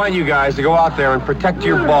 I want you guys to go out there and protect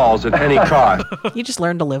your balls at any cost. You just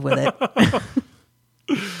learn to live with it.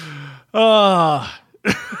 That's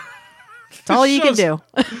all you can do.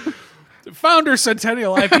 Founder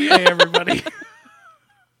Centennial IPA, everybody.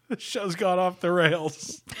 The show's gone off the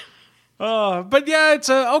rails. But yeah, it's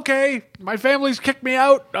okay. My family's kicked me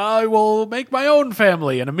out. I will make my own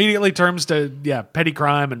family, and immediately turns to petty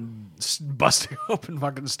crime and busting open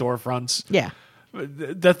fucking storefronts. Yeah.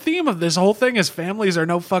 The theme of this whole thing is families are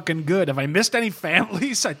no fucking good. Have I missed any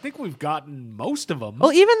families? I think we've gotten most of them.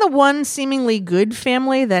 Well, even the one seemingly good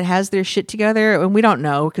family that has their shit together, and we don't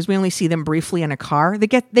know because we only see them briefly in a car. They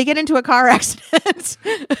get into a car accident.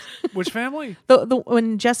 Which family?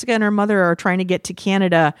 When Jessica and her mother are trying to get to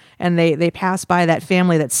Canada, and they pass by that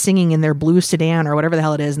family that's singing in their blue sedan or whatever the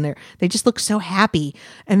hell it is, and they just look so happy.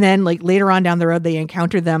 And then like later on down the road, they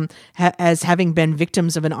encounter them as having been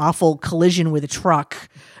victims of an awful collision with a truck.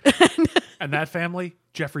 And that family,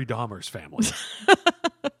 Jeffrey Dahmer's family.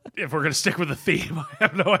 If we're going to stick with the theme, I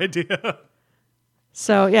have no idea.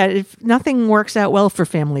 So, yeah, if nothing works out well for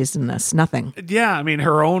families in this, nothing. Yeah, I mean,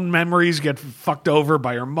 her own memories get fucked over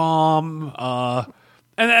by her mom.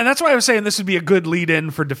 And that's why I was saying this would be a good lead-in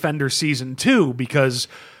for Defender Season 2, because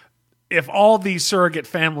if all these surrogate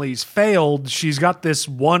families failed, she's got this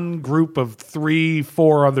one group of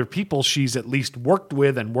 3-4 other people she's at least worked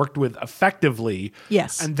with effectively.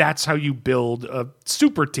 Yes. And that's how you build a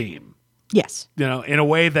super team. Yes. You know, in a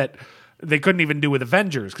way that they couldn't even do with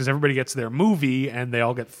Avengers, because everybody gets their movie and they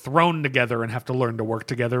all get thrown together and have to learn to work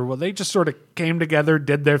together. Well, they just sort of came together,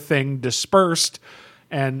 did their thing, dispersed,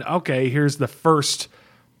 and okay, here's the first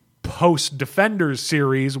post-Defenders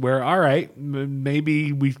series where, all right,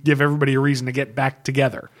 maybe we give everybody a reason to get back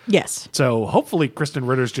together. Yes. So hopefully Kristen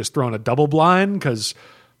Ritter's just throwing a double blind, because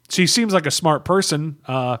she seems like a smart person.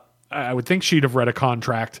 I would think she'd have read a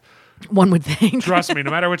contract. One would think. Trust me, no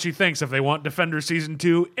matter what she thinks, if they want Defender Season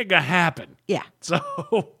 2, it gonna happen. Yeah. So...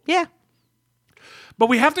 Yeah. But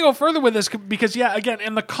we have to go further with this because, yeah, again,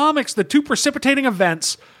 in the comics, the two precipitating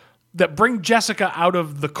events that bring Jessica out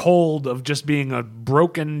of the cold of just being a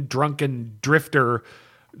broken, drunken drifter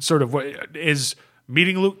sort of is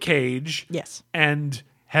meeting Luke Cage. Yes. And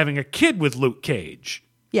having a kid with Luke Cage.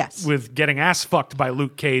 Yes. With getting ass fucked by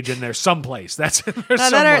Luke Cage in there someplace. That's in there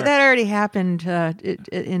somewhere. That already happened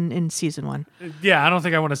in Season 1. Yeah, I don't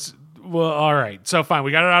think I want to... Well, all right. So fine,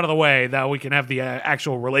 we got it out of the way. Now we can have the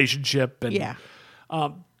actual relationship. And, yeah.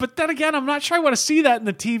 But then again, I'm not sure I want to see that in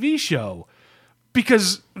the TV show.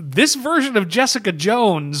 Because this version of Jessica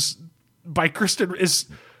Jones by Kristen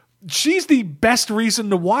she's the best reason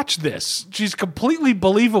to watch this. She's completely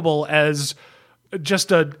believable as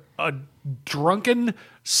just a drunken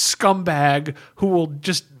scumbag who will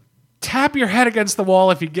just tap your head against the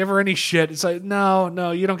wall if you give her any shit. It's like,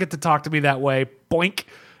 no, you don't get to talk to me that way. Boink.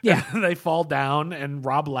 Yeah. And they fall down and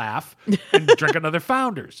Rob laugh and drink another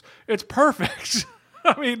Founders. It's perfect.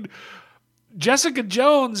 I mean... Jessica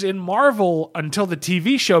Jones in Marvel, until the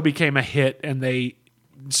TV show became a hit and they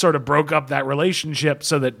sort of broke up that relationship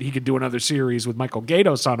so that he could do another series with Michael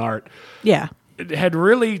Gaydos on art. Yeah. It had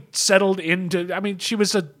really settled into, I mean, she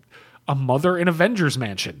was a mother in Avengers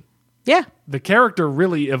Mansion. Yeah. The character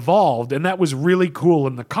really evolved, and that was really cool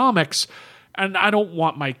in the comics. And I don't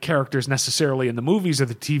want my characters necessarily in the movies or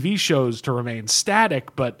the TV shows to remain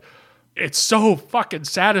static, but... It's so fucking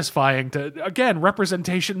satisfying to, again,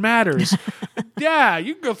 representation matters. Yeah,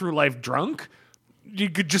 you can go through life drunk. You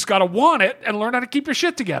just got to want it and learn how to keep your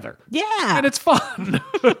shit together. Yeah. And it's fun.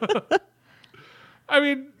 I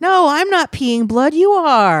mean... No, I'm not peeing blood. You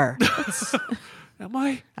are. Am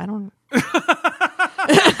I? I don't...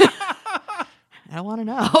 I want to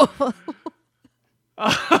know.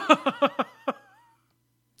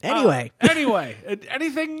 Anyway. Anyway,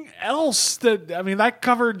 anything else that... I mean, that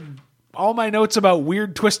covered... all my notes about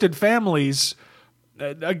weird, twisted families.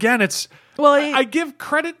 Again, it's... Well, I give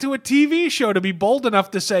credit to a TV show to be bold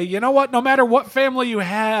enough to say, you know what? No matter what family you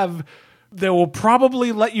have, they will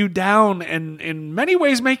probably let you down and in many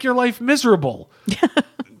ways make your life miserable.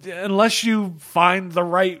 Unless you find the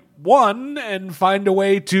right one and find a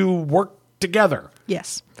way to work together.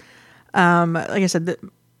 Yes. Like I said,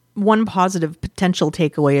 one positive potential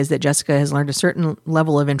takeaway is that Jessica has learned a certain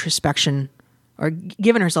level of introspection, or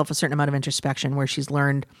given herself a certain amount of introspection where she's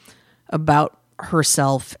learned about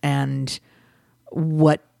herself and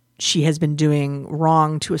what she has been doing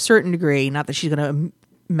wrong to a certain degree. Not that she's going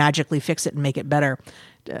to magically fix it and make it better,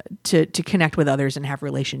 to connect with others and have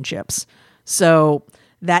relationships. So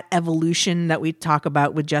that evolution that we talk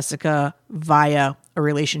about with Jessica via a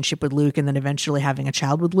relationship with Luke and then eventually having a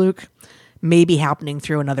child with Luke maybe happening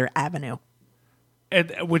through another avenue.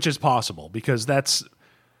 Which is possible, because that's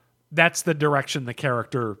the direction the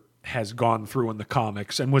character has gone through in the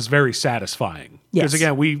comics and was very satisfying. Because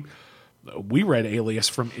again, we read Alias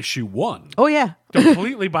from issue 1. Oh yeah,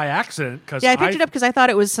 completely by accident. Cause I picked it up because I thought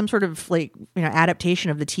it was some sort of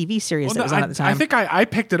adaptation of the TV series that was on at the time. I think I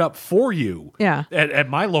picked it up for you. Yeah. At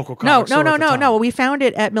my local comic store. No. We found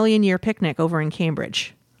it at Million Year Picnic over in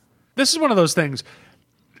Cambridge. This is one of those things.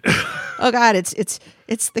 Oh God, it's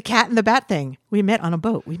the cat and the bat thing. We met on a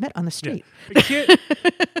boat. We met on the street. Yeah.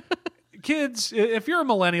 Kids, if you're a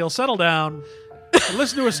millennial, settle down and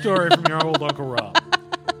listen to a story from your old Uncle Rob.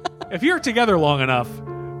 If you're together long enough,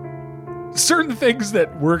 certain things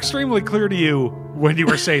that were extremely clear to you when you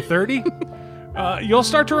were, say, 30, you'll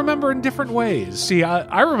start to remember in different ways. See,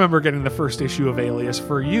 I remember getting the first issue of Alias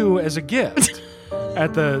for you as a gift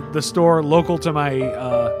at the store local to my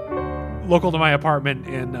apartment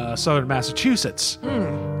in southern Massachusetts,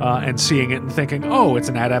 and seeing it and thinking, oh, it's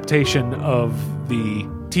an adaptation of the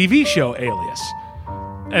TV show Alias,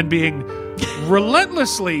 and being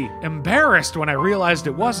relentlessly embarrassed when I realized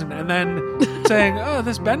it wasn't, and then saying, oh,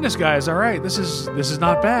 this Bendis guy is all right, this is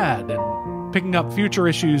not bad, and picking up future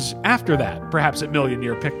issues after that, perhaps at Million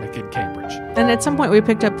Year Picnic in Cambridge. And at some point we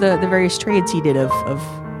picked up the various trades he did of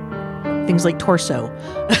things like Torso.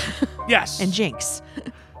 Yes. And Jinx.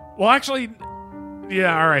 Well, actually,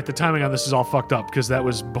 yeah, all right, the timing on this is all fucked up, because that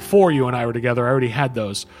was before you and I were together. I already had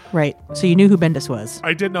those. Right. So you knew who Bendis was.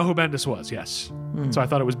 I did know who Bendis was, yes. So I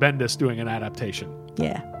thought it was Bendis doing an adaptation.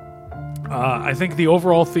 Yeah. I think the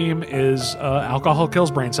overall theme is alcohol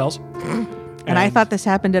kills brain cells. And I thought this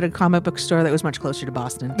happened at a comic book store that was much closer to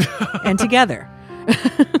Boston. And together.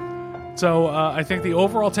 So I think the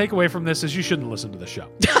overall takeaway from this is you shouldn't listen to the show.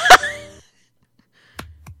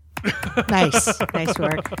 Nice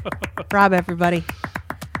work. Rob, everybody.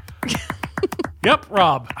 Yep,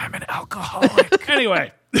 Rob. I'm an alcoholic.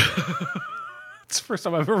 Anyway. It's the first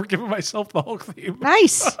time I've ever given myself the Hulk theme.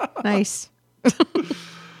 Nice.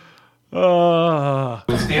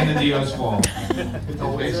 Stand in Dio's fall.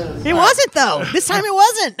 It wasn't, though. This time it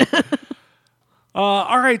wasn't.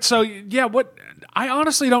 All right, so yeah, I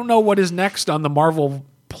honestly don't know what is next on the Marvel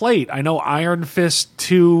plate. I know Iron Fist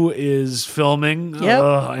 2 is filming. Yep.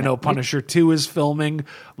 I know Punisher 2 is filming.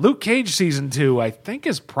 Luke Cage season 2, I think,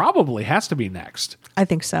 has to be next. I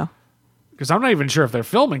think so. Because I'm not even sure if they're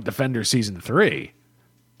filming Defender season 3.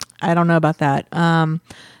 I don't know about that.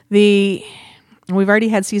 We've already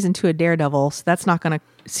had season 2 of Daredevil, so that's not going to.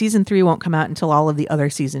 Season 3 won't come out until all of the other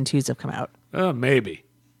season 2s have come out. Maybe.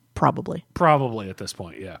 Probably at this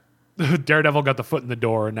point, yeah. Daredevil got the foot in the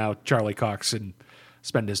door, and now Charlie Cox and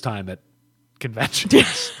spend his time at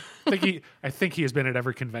conventions. I think he has been at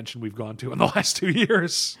every convention we've gone to in the last 2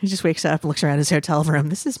 years. He just wakes up, looks around his hotel room.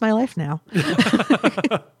 This is my life now.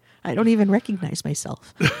 I don't even recognize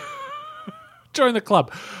myself. Join the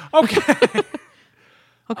club. Okay.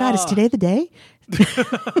 Oh God, is today the day?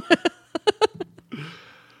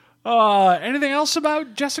 Anything else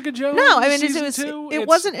about Jessica Jones? No, I mean it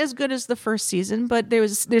wasn't as good as the first season, but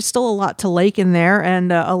there's still a lot to like in there,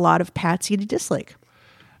 and a lot of Patsy to dislike.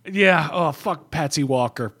 Yeah. Oh, fuck Patsy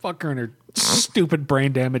Walker. Fuck her and her stupid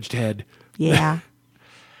brain damaged head. Yeah.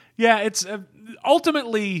 Yeah. It's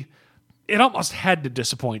ultimately it almost had to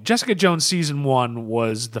disappoint. Jessica Jones season 1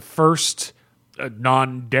 was the first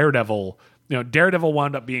non-Daredevil. Daredevil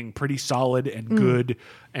wound up being pretty solid and good,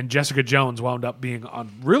 and Jessica Jones wound up being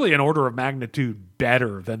on really an order of magnitude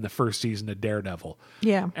better than the first season of Daredevil.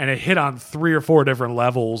 Yeah. And it hit on 3 or 4 different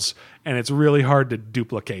levels, and it's really hard to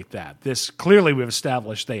duplicate that. This clearly we've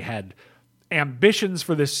established they had ambitions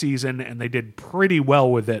for this season, and they did pretty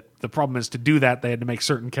well with it. The problem is to do that, they had to make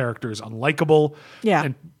certain characters unlikable. Yeah.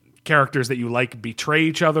 And characters that you like betray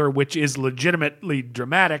each other, which is legitimately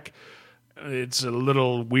dramatic. It's a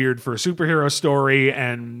little weird for a superhero story,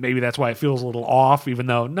 and maybe that's why it feels a little off, even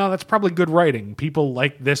though, no, that's probably good writing. People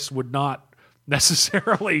like this would not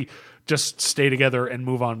necessarily just stay together and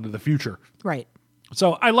move on to the future. Right.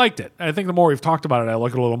 So I liked it. I think the more we've talked about it, I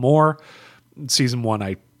like it a little more. Season 1,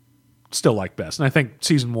 I still like best. And I think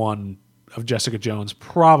season 1 of Jessica Jones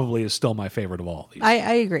probably is still my favorite of all of these. I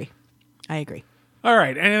agree. All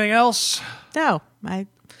right. Anything else? No.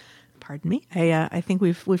 Pardon me. I think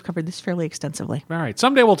we've covered this fairly extensively. All right.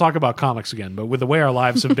 Someday we'll talk about comics again, but with the way our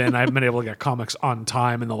lives have been, I haven't been able to get comics on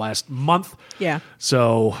time in the last month. Yeah.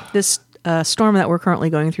 So this storm that we're currently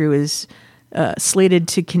going through is slated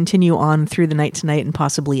to continue on through the night tonight and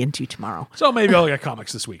possibly into tomorrow. So maybe I'll get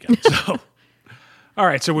comics this weekend. So, all All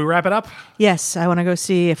right, so we wrap it up? Yes, I want to go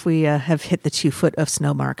see if we have hit the 2 foot of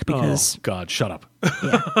snow mark because... Oh, God, shut up.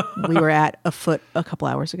 we were at a foot a couple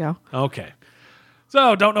hours ago. Okay.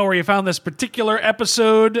 So, don't know where you found this particular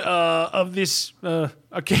episode of this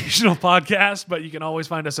occasional podcast, but you can always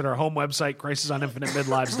find us at our home website,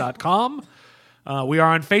 crisisoninfinitemidlives.com. We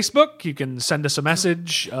are on Facebook. You can send us a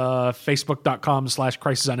message,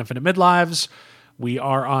 facebook.com/crisisoninfinitemidlives. We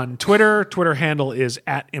are on Twitter. Twitter handle is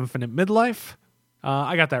 @infinite_midlife.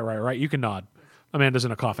 I got that right? You can nod. Amanda's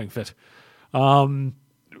in a coughing fit.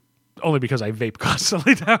 Only because I vape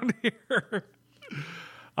constantly down here.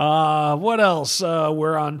 What else?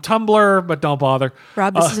 We're on Tumblr, but don't bother.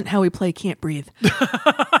 Rob, this isn't how we play Can't Breathe.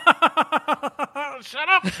 Shut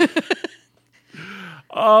up!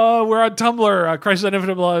 We're on Tumblr,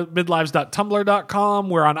 crisisoninfinitemidlives.tumblr.com.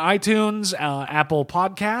 We're on iTunes, Apple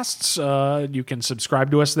Podcasts. You can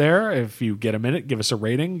subscribe to us there. If you get a minute, give us a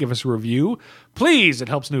rating, give us a review. Please, it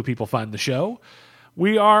helps new people find the show.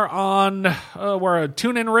 We are on we're on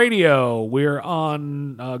TuneIn Radio. We're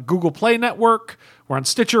on Google Play Network. We're on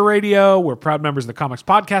Stitcher Radio. We're proud members of the Comics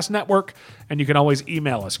Podcast Network. And you can always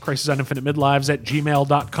email us,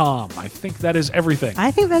 crisisoninfinitemidlives@gmail.com. I think that is everything.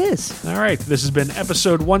 I think that is. All right. This has been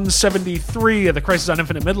episode 173 of the Crisis on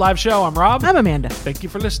Infinite Midlife Show. I'm Rob. I'm Amanda. Thank you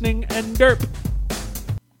for listening, and derp.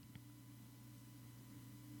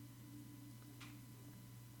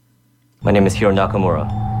 My name is Hiro Nakamura.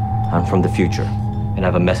 I'm from the future, and I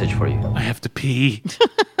have a message for you. I have to pee.